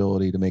his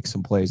ability to make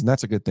some plays, and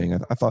that's a good thing.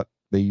 I thought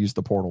they used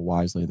the portal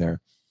wisely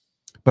there.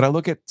 But I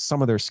look at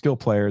some of their skill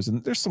players,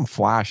 and there's some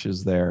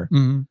flashes there.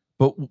 Mm-hmm.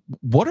 But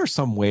what are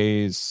some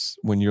ways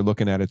when you're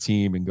looking at a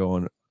team and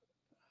going,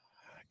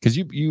 because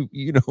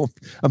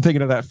I'm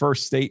thinking of that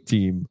first State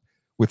team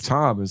with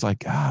Tom. It's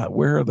like,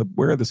 where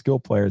are the skill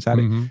players?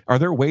 Are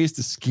there ways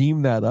to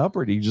scheme that up,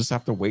 or do you just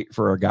have to wait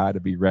for a guy to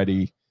be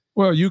ready?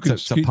 Well, you can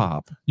to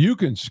pop. You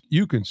can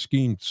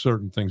scheme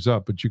certain things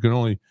up, but you can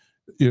only,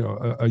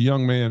 a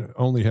young man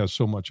only has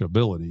so much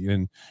ability,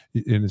 and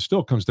it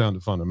still comes down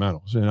to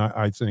fundamentals. And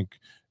I think,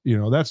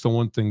 that's the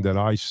one thing that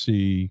I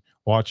see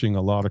watching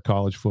a lot of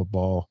college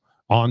football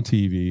on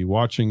TV,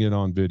 watching it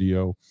on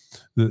video.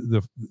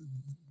 The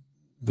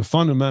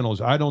fundamentals,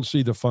 I don't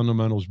see the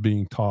fundamentals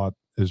being taught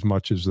as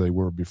much as they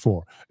were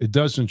before. It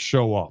doesn't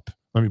show up.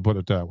 Let me put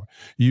it that way.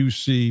 You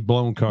see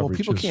blown coverage. Well,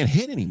 people can't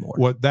hit anymore.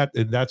 That's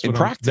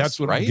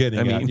what right? I'm getting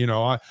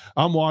at.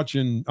 I'm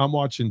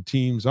watching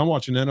teams. I'm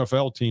watching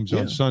NFL teams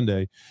on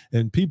Sunday,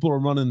 and people are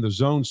running the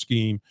zone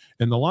scheme,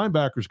 and the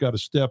linebackers got to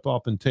step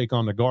up and take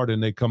on the guard,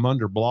 and they come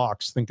under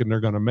blocks thinking they're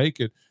going to make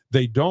it.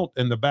 They don't,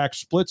 and the back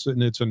splits it,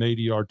 and it's an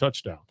 80-yard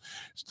touchdown.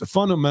 It's the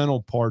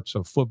fundamental parts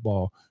of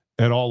football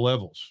at all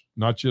levels,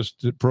 not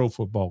just pro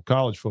football,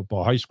 college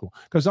football, high school,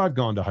 because I've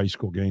gone to high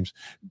school games.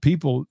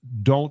 People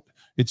don't.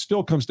 It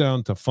still comes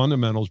down to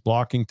fundamentals: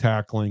 blocking,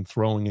 tackling,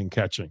 throwing, and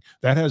catching.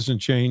 That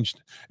hasn't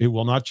changed. It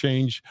will not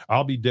change.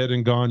 I'll be dead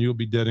and gone. You'll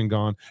be dead and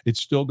gone.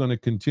 It's still going to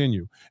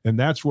continue. And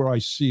that's where I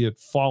see it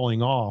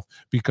falling off,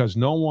 because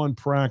no one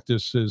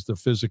practices the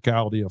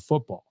physicality of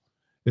football.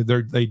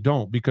 They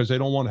don't, because they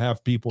don't want to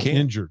have people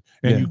injured.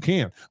 And you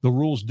can't. The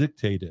rules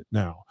dictate it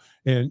now.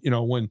 And,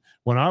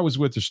 when I was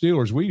with the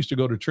Steelers, we used to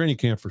go to training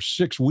camp for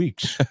 6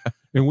 weeks,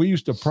 and we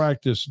used to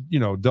practice,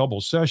 double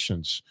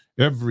sessions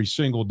every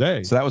single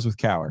day. So that was with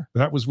Cower.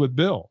 That was with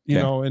Bill,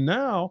 and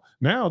now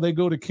they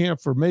go to camp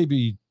for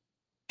maybe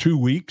 2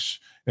 weeks,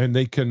 and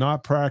they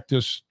cannot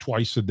practice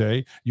twice a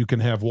day. You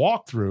can have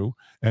walkthrough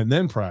and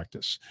then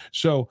practice.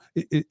 So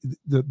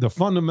the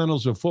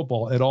fundamentals of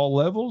football at all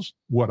levels,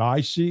 what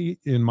I see,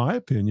 in my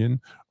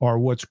opinion, are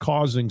what's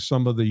causing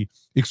some of the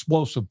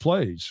explosive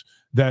plays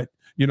that,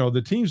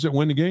 the teams that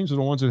win the games are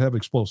the ones that have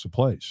explosive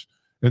plays.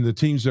 And the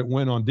teams that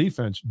win on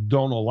defense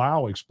don't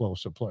allow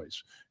explosive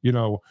plays.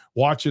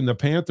 Watching the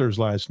Panthers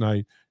last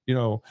night,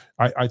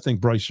 I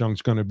think Bryce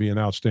Young's going to be an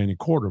outstanding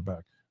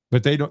quarterback.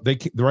 But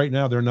right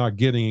now they're not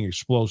getting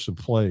explosive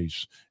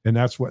plays. And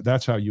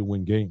that's how you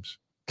win games.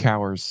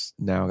 Cower's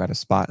now got a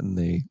spot in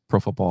the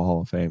Pro Football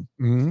Hall of Fame.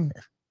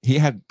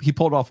 Mm-hmm. He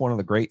pulled off one of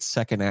the great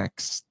second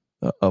acts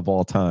of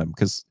all time,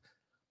 because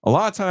a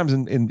lot of times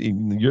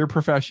in your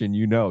profession,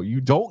 you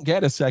don't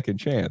get a second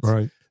chance.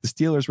 Right. The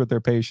Steelers, with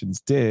their patience,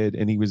 did,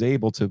 and he was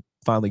able to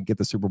finally get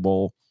the Super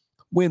Bowl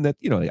win that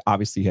they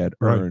obviously had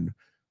earned.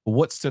 Right.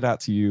 What stood out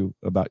to you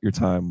about your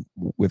time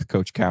with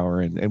Coach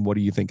Cower, and what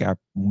do you think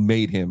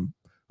made him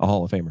a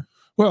Hall of Famer?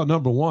 Well,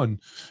 number one,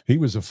 he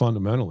was a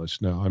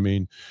fundamentalist. Now, I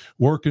mean,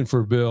 working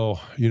for Bill,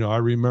 I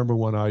remember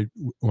when I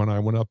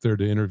went up there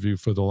to interview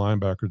for the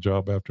linebacker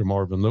job after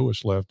Marvin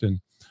Lewis left, and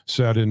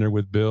sat in there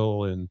with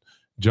Bill, and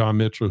John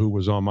Mitchell, who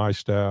was on my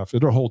staff,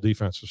 their whole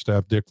defensive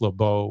staff, Dick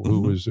LeBeau,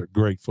 who was a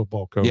great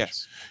football coach.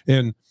 Yes.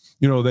 And,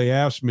 they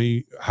asked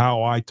me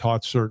how I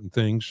taught certain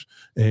things.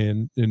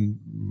 And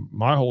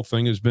my whole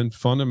thing has been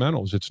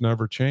fundamentals. It's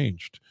never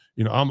changed.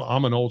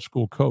 I'm an old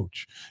school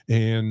coach,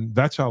 and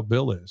that's how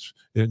Bill is.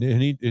 And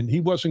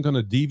he wasn't going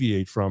to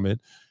deviate from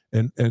it.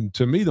 And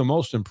to me, the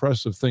most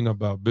impressive thing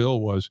about Bill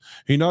was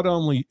he not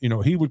only,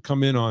 he would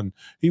come in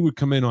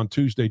on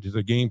Tuesday to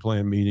the game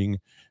plan meeting,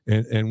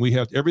 and we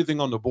had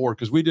everything on the board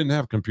because we didn't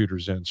have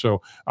computers then.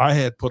 So I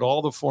had put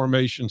all the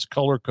formations,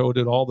 color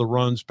coded all the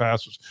runs,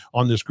 passes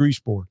on this grease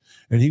board.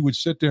 And he would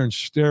sit there and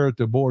stare at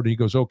the board. And he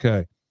goes,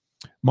 "Okay,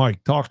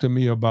 Mike, talk to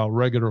me about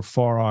regular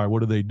far eye.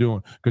 What are they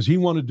doing?" Because he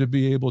wanted to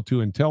be able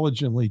to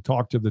intelligently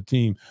talk to the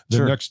team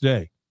the next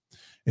day.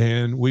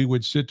 And we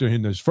would sit there,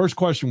 and his first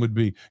question would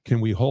be,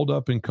 "Can we hold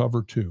up in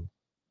cover 2?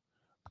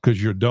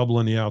 Because you're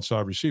doubling the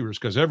outside receivers,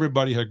 because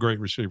everybody had great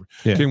receivers.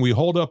 Yeah. Can we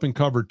hold up in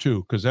cover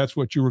 2? Because that's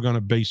what you were going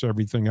to base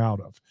everything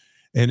out of.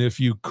 And if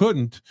you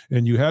couldn't,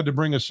 and you had to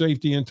bring a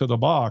safety into the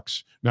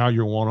box, now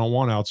you're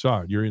one-on-one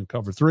outside. You're in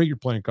cover 3, you're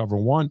playing cover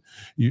 1,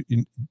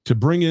 to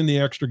bring in the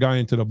extra guy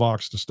into the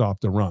box to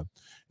stop the run.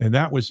 And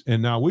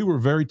now we were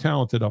very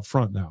talented up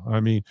front now.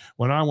 I mean,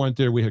 when I went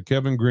there, we had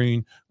Kevin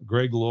Green,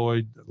 Greg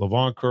Lloyd,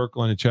 Levon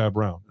Kirkland, and Chad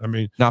Brown. I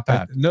mean, not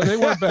bad. No, they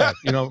weren't bad.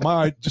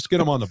 Just get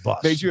them on the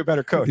bus. Made you a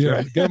better coach. Yeah,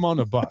 right? Get them on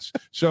the bus.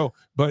 So,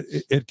 but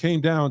it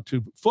came down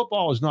to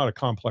football is not a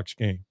complex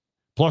game.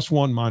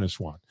 +1,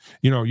 -1.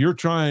 You're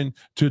trying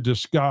to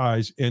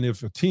disguise, and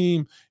if a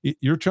team,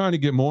 you're trying to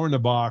get more in the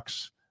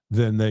box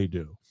than they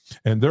do.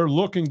 And they're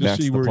looking to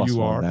see where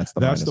you are.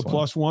 That's the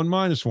 +1,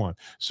 -1.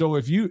 So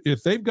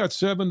if they've got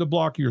 7 to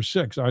block your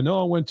 6, I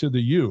know I went to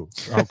the U,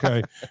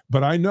 okay,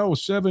 but I know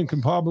 7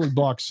 can probably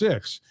block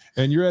 6,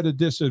 and you're at a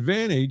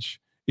disadvantage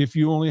if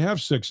you only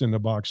have 6 in the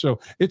box. So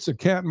it's a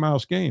cat and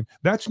mouse game.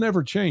 That's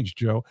never changed,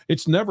 Joe.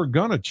 It's never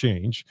gonna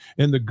change.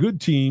 And the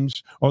good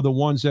teams are the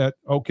ones that,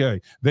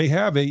 okay, they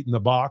have 8 in the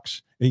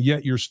box, and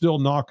yet you're still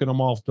knocking them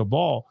off the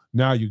ball.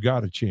 Now you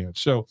got a chance.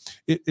 So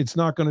it's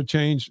not going to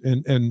change.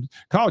 And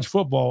college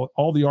football,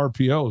 all the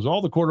RPOs,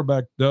 all the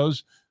quarterback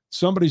does,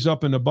 somebody's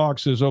up in the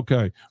box, says,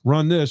 "Okay,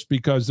 run this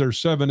because there's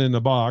 7 in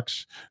the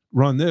box.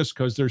 Run this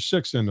because there's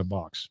 6 in the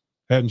box."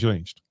 Hadn't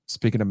changed.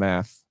 Speaking of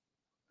math,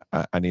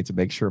 I need to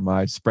make sure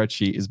my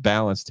spreadsheet is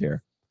balanced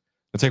here.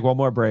 We'll take one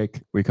more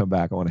break. We come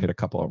back. I want to hit a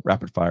couple of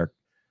rapid fire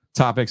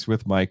topics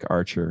with Mike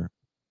Archer.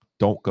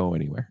 Don't go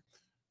anywhere.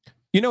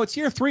 It's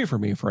year 3 for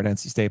me for an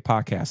NC State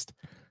podcast.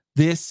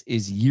 This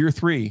is year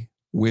 3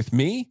 with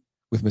me,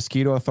 with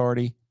Mosquito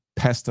Authority,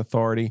 Pest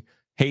Authority,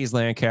 Hayes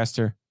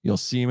Lancaster. You'll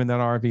see him in that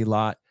RV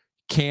lot.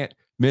 Can't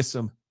miss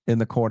him in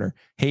the corner.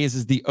 Hayes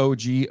is the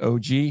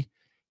OG.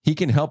 He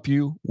can help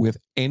you with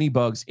any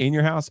bugs in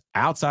your house,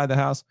 outside the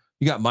house.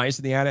 You got mice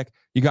in the attic.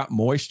 You got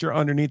moisture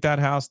underneath that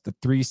house. The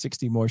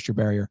 360 moisture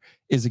barrier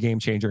is a game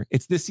changer.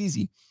 It's this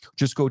easy.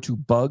 Just go to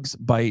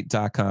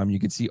bugsbite.com. You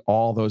can see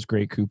all those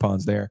great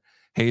coupons there.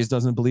 Hayes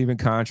doesn't believe in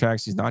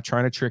contracts. He's not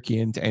trying to trick you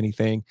into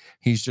anything.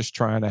 He's just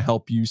trying to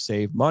help you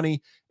save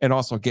money and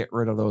also get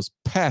rid of those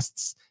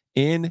pests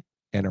in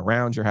and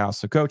around your house.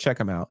 So go check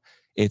them out.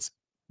 It's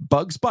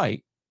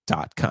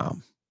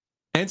bugsbite.com.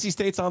 NC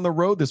State's on the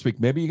road this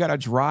week. Maybe you got to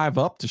drive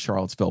up to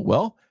Charlottesville.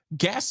 Well,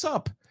 gas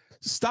up.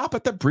 Stop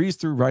at the Breeze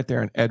Through right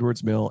there in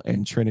Edwards Mill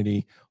and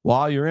Trinity.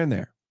 While you're in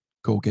there,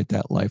 go get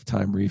that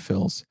lifetime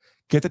refills.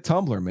 Get the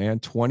tumbler,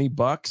 man.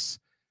 $20.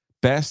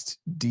 Best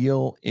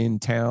deal in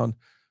town.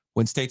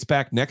 When State's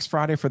back next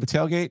Friday for the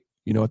tailgate,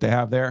 you know what they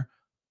have there?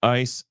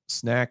 Ice,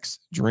 snacks,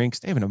 drinks.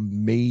 They have an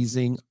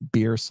amazing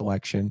beer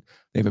selection.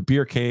 They have a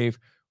beer cave.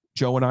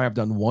 Joe and I have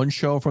done one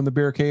show from the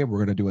beer cave. We're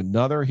going to do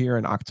another here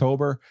in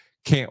October.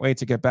 Can't wait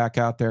to get back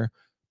out there.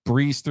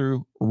 Breeze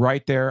Through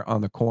right there on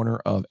the corner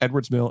of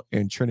Edwards Mill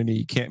and Trinity.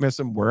 You can't miss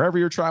them. Wherever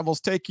your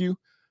travels take you,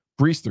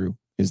 Breeze Through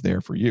is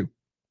there for you.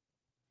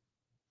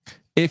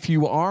 If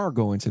you are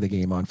going to the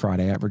game on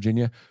Friday at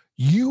Virginia,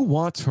 you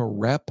want to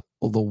rep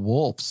the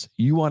Wolves.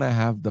 You want to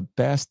have the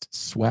best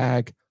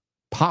swag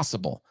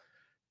possible.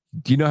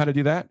 Do you know how to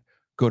do that?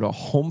 Go to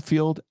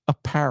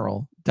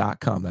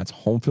homefieldapparel.com. That's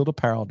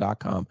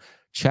homefieldapparel.com.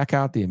 Check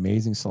out the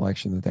amazing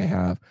selection that they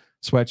have.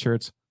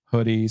 Sweatshirts,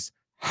 hoodies,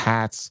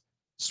 hats,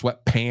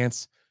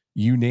 sweatpants,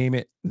 you name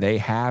it, they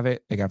have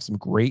it. They got some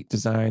great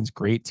designs,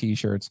 great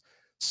t-shirts,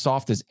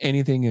 soft as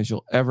anything as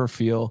you'll ever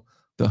feel.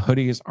 The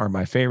hoodies are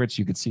my favorites.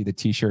 You can see the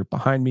t-shirt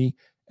behind me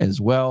as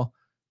well.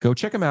 Go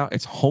check them out.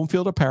 It's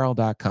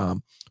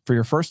homefieldapparel.com. For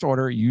your first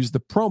order, use the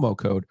promo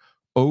code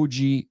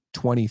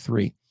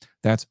OG23.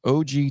 That's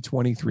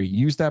OG23.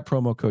 Use that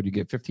promo code. You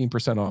get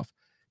 15% off.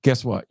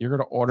 Guess what? You're going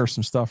to order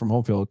some stuff from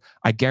Homefield.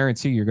 I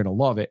guarantee you're going to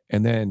love it.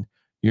 And then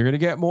you're going to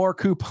get more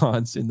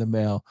coupons in the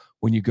mail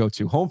when you go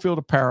to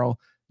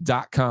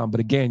homefieldapparel.com. But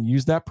again,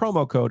 use that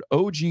promo code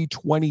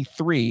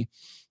OG23.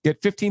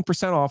 Get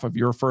 15% off of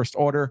your first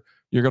order.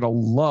 You're going to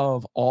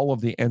love all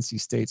of the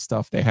NC State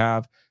stuff they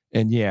have.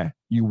 And yeah,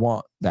 you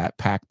want that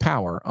pack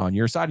power on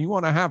your side. You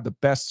want to have the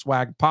best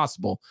swag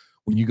possible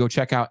when you go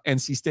check out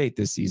NC State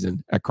this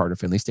season at Carter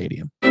Finley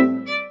Stadium.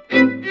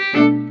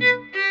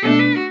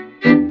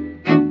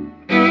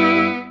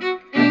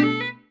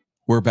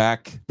 We're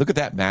back. Look at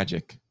that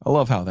magic. I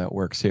love how that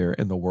works here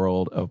in the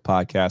world of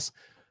podcasts.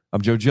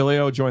 I'm Joe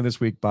Giglio, joined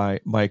this week by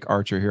Mike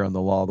Archer here on The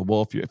Law of the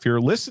Wolf. If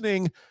you're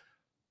listening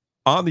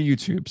on the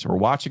YouTubes or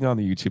watching on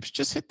the YouTubes,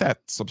 just hit that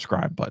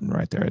subscribe button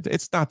right there.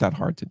 It's not that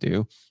hard to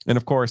do. And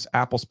of course,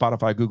 Apple,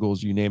 Spotify,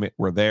 Google's, you name it,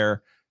 we're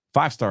there.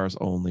 5 stars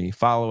only.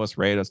 Follow us,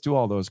 rate us, do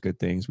all those good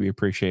things. We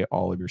appreciate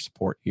all of your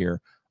support here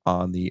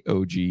on the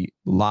OG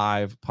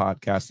Live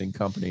Podcasting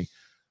Company.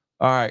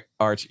 All right,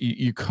 Arch,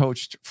 you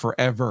coached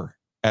forever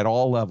at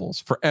all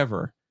levels,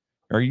 forever.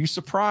 Are you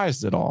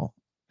surprised at all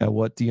at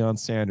what Deion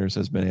Sanders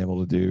has been able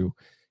to do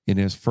in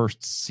his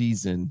first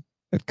season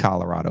at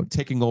Colorado,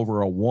 taking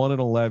over a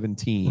 1-11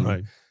 team?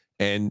 Right.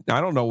 And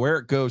I don't know where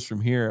it goes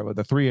from here, but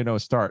the 3-0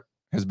 start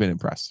has been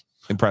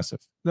impressive.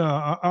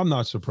 No, I'm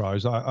not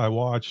surprised. I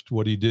watched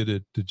what he did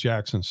at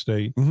Jackson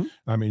State. Mm-hmm.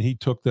 I mean, he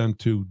took them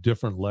to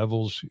different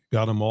levels,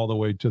 got them all the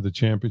way to the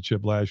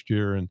championship last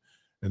year, and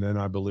then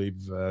I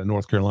believe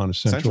North Carolina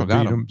Central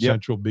beat him. Yep.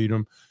 Central beat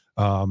him.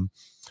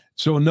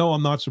 So no,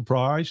 I'm not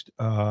surprised.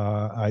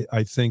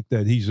 I think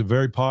that he's a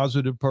very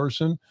positive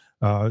person.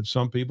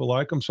 Some people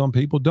like him, some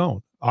people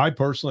don't. I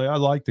personally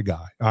like the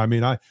guy. I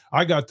mean,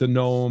 I got to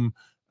know him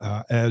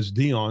as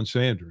Deion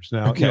Sanders.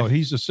 Now, okay.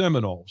 He's a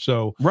Seminole,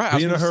 so right,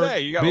 being a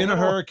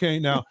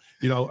Hurricane. Now,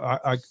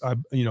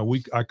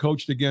 I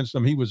coached against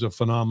him. He was a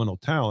phenomenal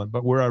talent,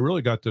 but where I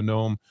really got to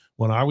know him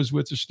when I was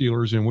with the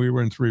Steelers and we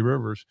were in Three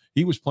Rivers,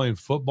 he was playing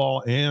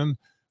football and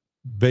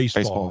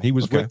baseball. He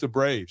was with the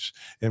Braves.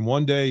 And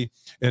one day,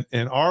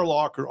 and our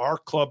locker, our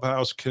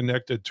clubhouse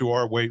connected to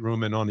our weight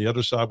room, and on the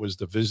other side was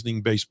the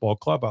visiting baseball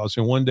clubhouse.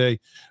 And one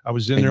day I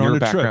was in there on a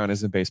trip. Your background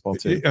is in baseball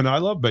too. And I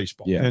love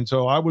baseball. Yeah. And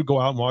so I would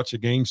go out and watch a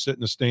game, sit in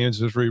the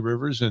stands at Three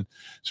Rivers. And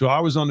so I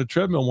was on the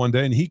treadmill one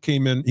day, and he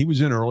came in. He was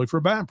in early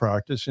for bat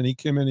practice, and he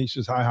came in. He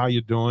says, "Hi, how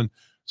you doing?"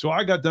 So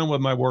I got done with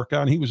my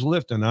workout, and he was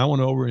lifting. And I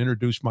went over and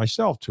introduced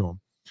myself to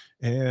him.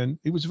 And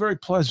it was very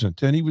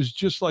pleasant, and he was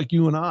just like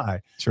you and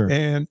I. Sure.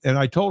 And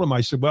I told him, I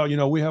said,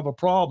 well, we have a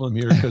problem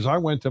here because I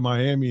went to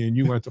Miami and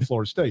you went to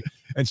Florida State.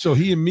 And so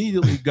he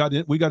immediately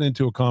we got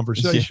into a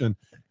conversation.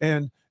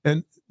 Yeah.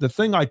 And the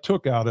thing I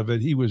took out of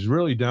it, he was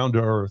really down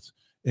to earth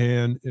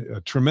and a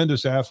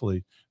tremendous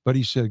athlete. But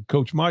he said,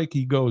 Coach Mike,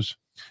 he goes,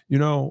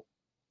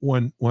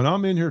 when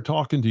I'm in here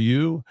talking to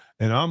you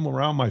and I'm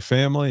around my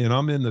family and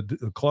I'm in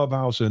the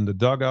clubhouse and the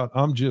dugout,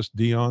 I'm just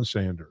Deion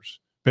Sanders.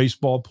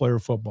 Baseball player,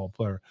 football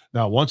player.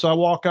 Now, once I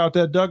walk out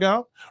that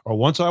dugout or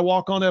once I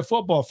walk on that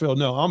football field,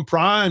 no, I'm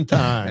prime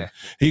time.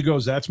 He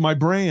goes, that's my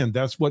brand.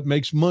 That's what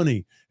makes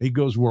money. He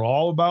goes, we're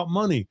all about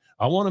money.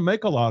 I want to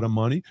make a lot of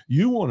money.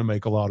 You want to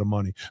make a lot of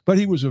money. But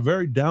he was a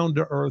very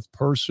down-to-earth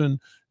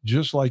person,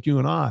 just like you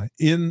and I,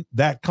 in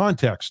that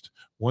context.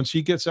 Once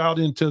he gets out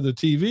into the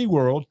TV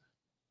world,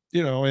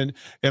 and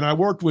I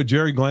worked with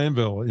Jerry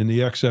Glanville in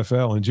the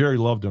XFL, and Jerry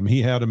loved him.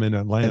 He had him in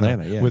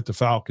Atlanta with the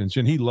Falcons,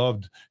 and he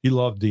loved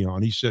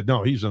Deion. He said,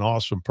 no, he's an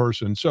awesome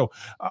person. So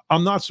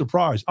I'm not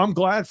surprised. I'm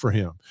glad for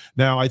him.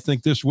 Now, I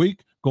think this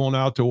week, going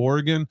out to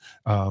Oregon,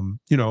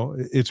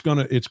 it's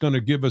gonna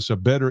give us a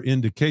better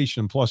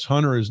indication. Plus,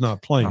 Hunter is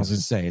not playing. I was going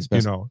to say his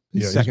best,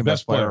 his second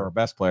best player or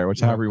best player,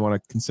 however you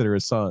want to consider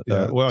his son.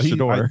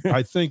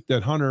 I think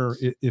that Hunter,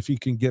 if he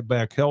can get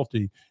back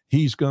healthy,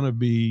 he's going to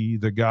be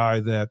the guy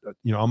that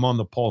I'm on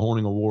the Paul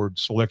Hornung Award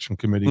selection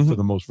committee for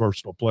the most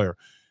versatile player.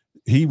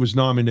 He was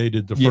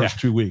nominated the first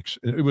 2 weeks.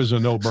 It was a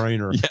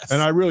no-brainer. Yes.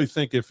 And I really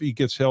think if he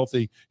gets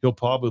healthy, he'll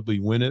probably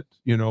win it,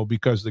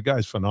 because the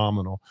guy's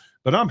phenomenal.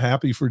 But I'm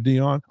happy for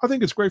Deion. I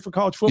think it's great for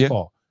college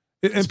football.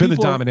 Yeah. It's been the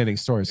dominating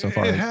story so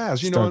far. It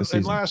has,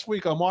 and last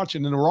week I'm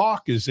watching, and The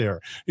Rock is there.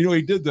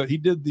 He did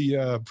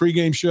the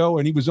pregame show,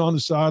 and he was on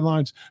the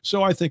sidelines.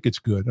 So I think it's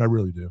good. I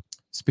really do.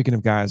 Speaking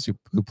of guys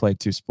who played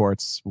 2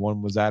 sports,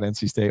 one was at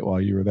NC State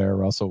while you were there,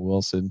 Russell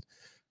Wilson.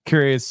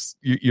 Curious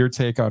your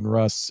take on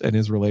Russ and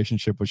his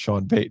relationship with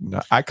Sean Payton.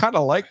 I kind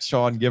of liked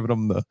Sean giving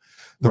him the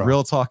right.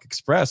 Real Talk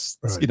Express.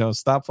 Right.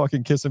 Stop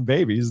fucking kissing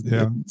babies.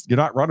 Yeah. You're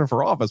not running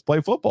for office.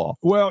 Play football.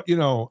 Well,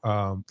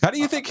 how do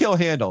you think he'll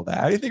handle that?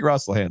 How do you think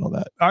Russ will handle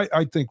that?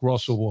 I think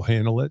Russell will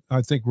handle it.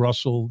 I think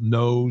Russell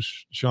knows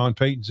Sean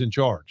Payton's in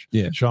charge.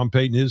 Yeah, Sean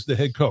Payton is the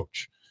head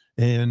coach.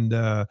 And,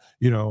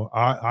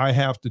 I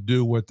have to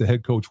do what the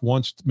head coach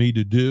wants me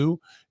to do.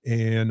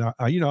 And,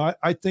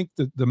 I think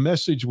that the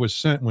message was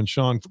sent when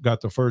Sean got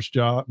the first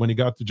job, when he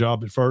got the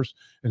job at first,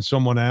 and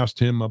someone asked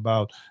him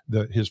about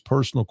his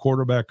personal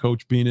quarterback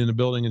coach being in the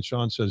building. And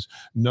Sean says,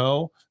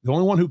 no, the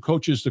only one who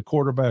coaches the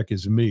quarterback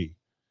is me.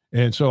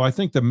 And so I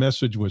think the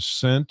message was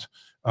sent.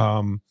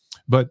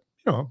 But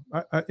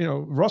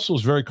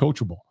Russell's very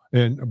coachable,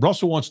 and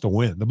Russell wants to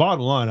win. The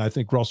bottom line, I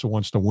think Russell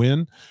wants to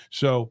win.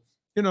 So,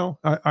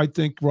 I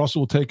think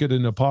Russell will take it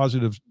in a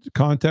positive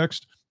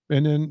context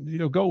and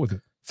then, go with it.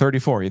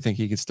 34. You think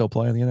he could still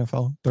play in the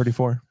NFL?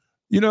 34?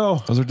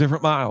 Those are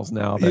different miles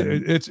now.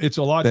 It's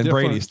a lot than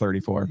different. Brady's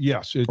 34.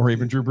 Yes. Or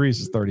even Drew Brees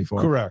is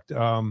 34. Correct.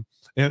 And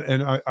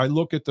I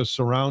look at the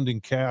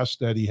surrounding cast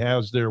that he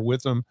has there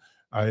with him.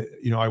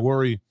 I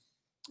worry,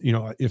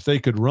 if they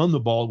could run the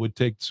ball, it would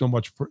take a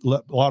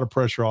lot of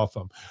pressure off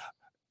him.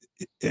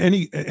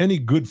 any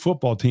good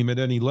football team at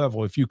any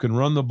level, if you can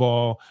run the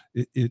ball,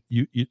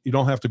 you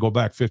don't have to go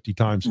back 50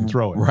 times and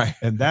throw it. Right.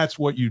 And that's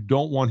what you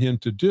don't want him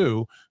to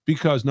do,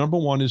 because number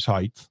one is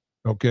height.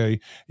 Okay.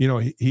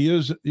 He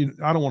is,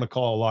 I don't want to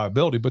call a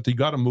liability, but you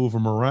got to move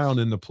him around,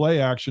 and the play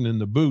action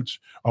and the boots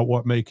are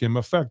what make him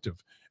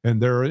effective. And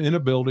their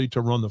inability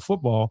to run the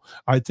football,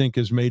 I think,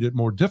 has made it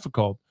more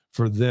difficult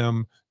for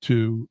them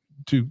to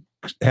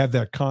have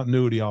that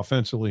continuity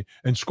offensively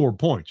and score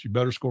points. You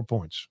better score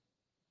points.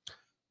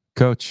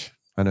 Coach,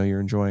 I know you're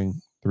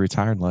enjoying the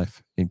retired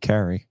life in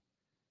Cary.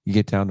 You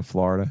get down to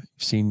Florida.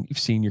 You've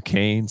seen your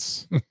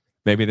Canes.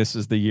 Maybe this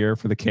is the year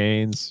for the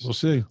Canes. We'll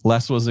see.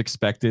 Less was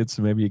expected,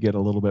 so maybe you get a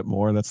little bit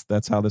more.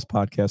 That's how this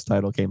podcast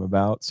title came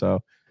about.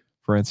 So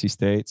for NC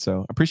State.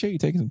 So I appreciate you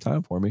taking some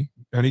time for me.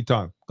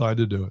 Anytime. Glad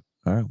to do it.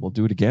 All right, we'll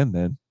do it again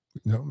then.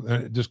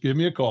 Just give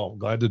me a call.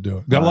 Glad to do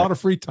it. Got a lot of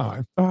free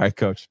time. All right,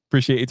 Coach.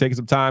 Appreciate you taking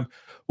some time.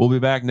 We'll be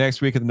back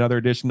next week with another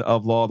edition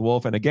of Law of the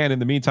Wolf. And again, in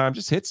the meantime,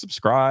 just hit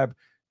subscribe.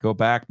 Go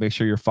back. Make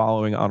sure you're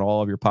following on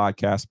all of your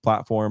podcast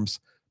platforms.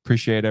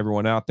 Appreciate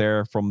everyone out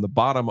there from the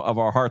bottom of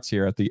our hearts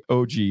here at the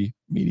OG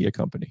Media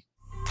Company.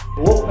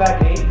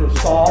 Wolfpack ain't for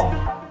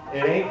soft.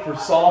 It ain't for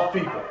soft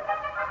people.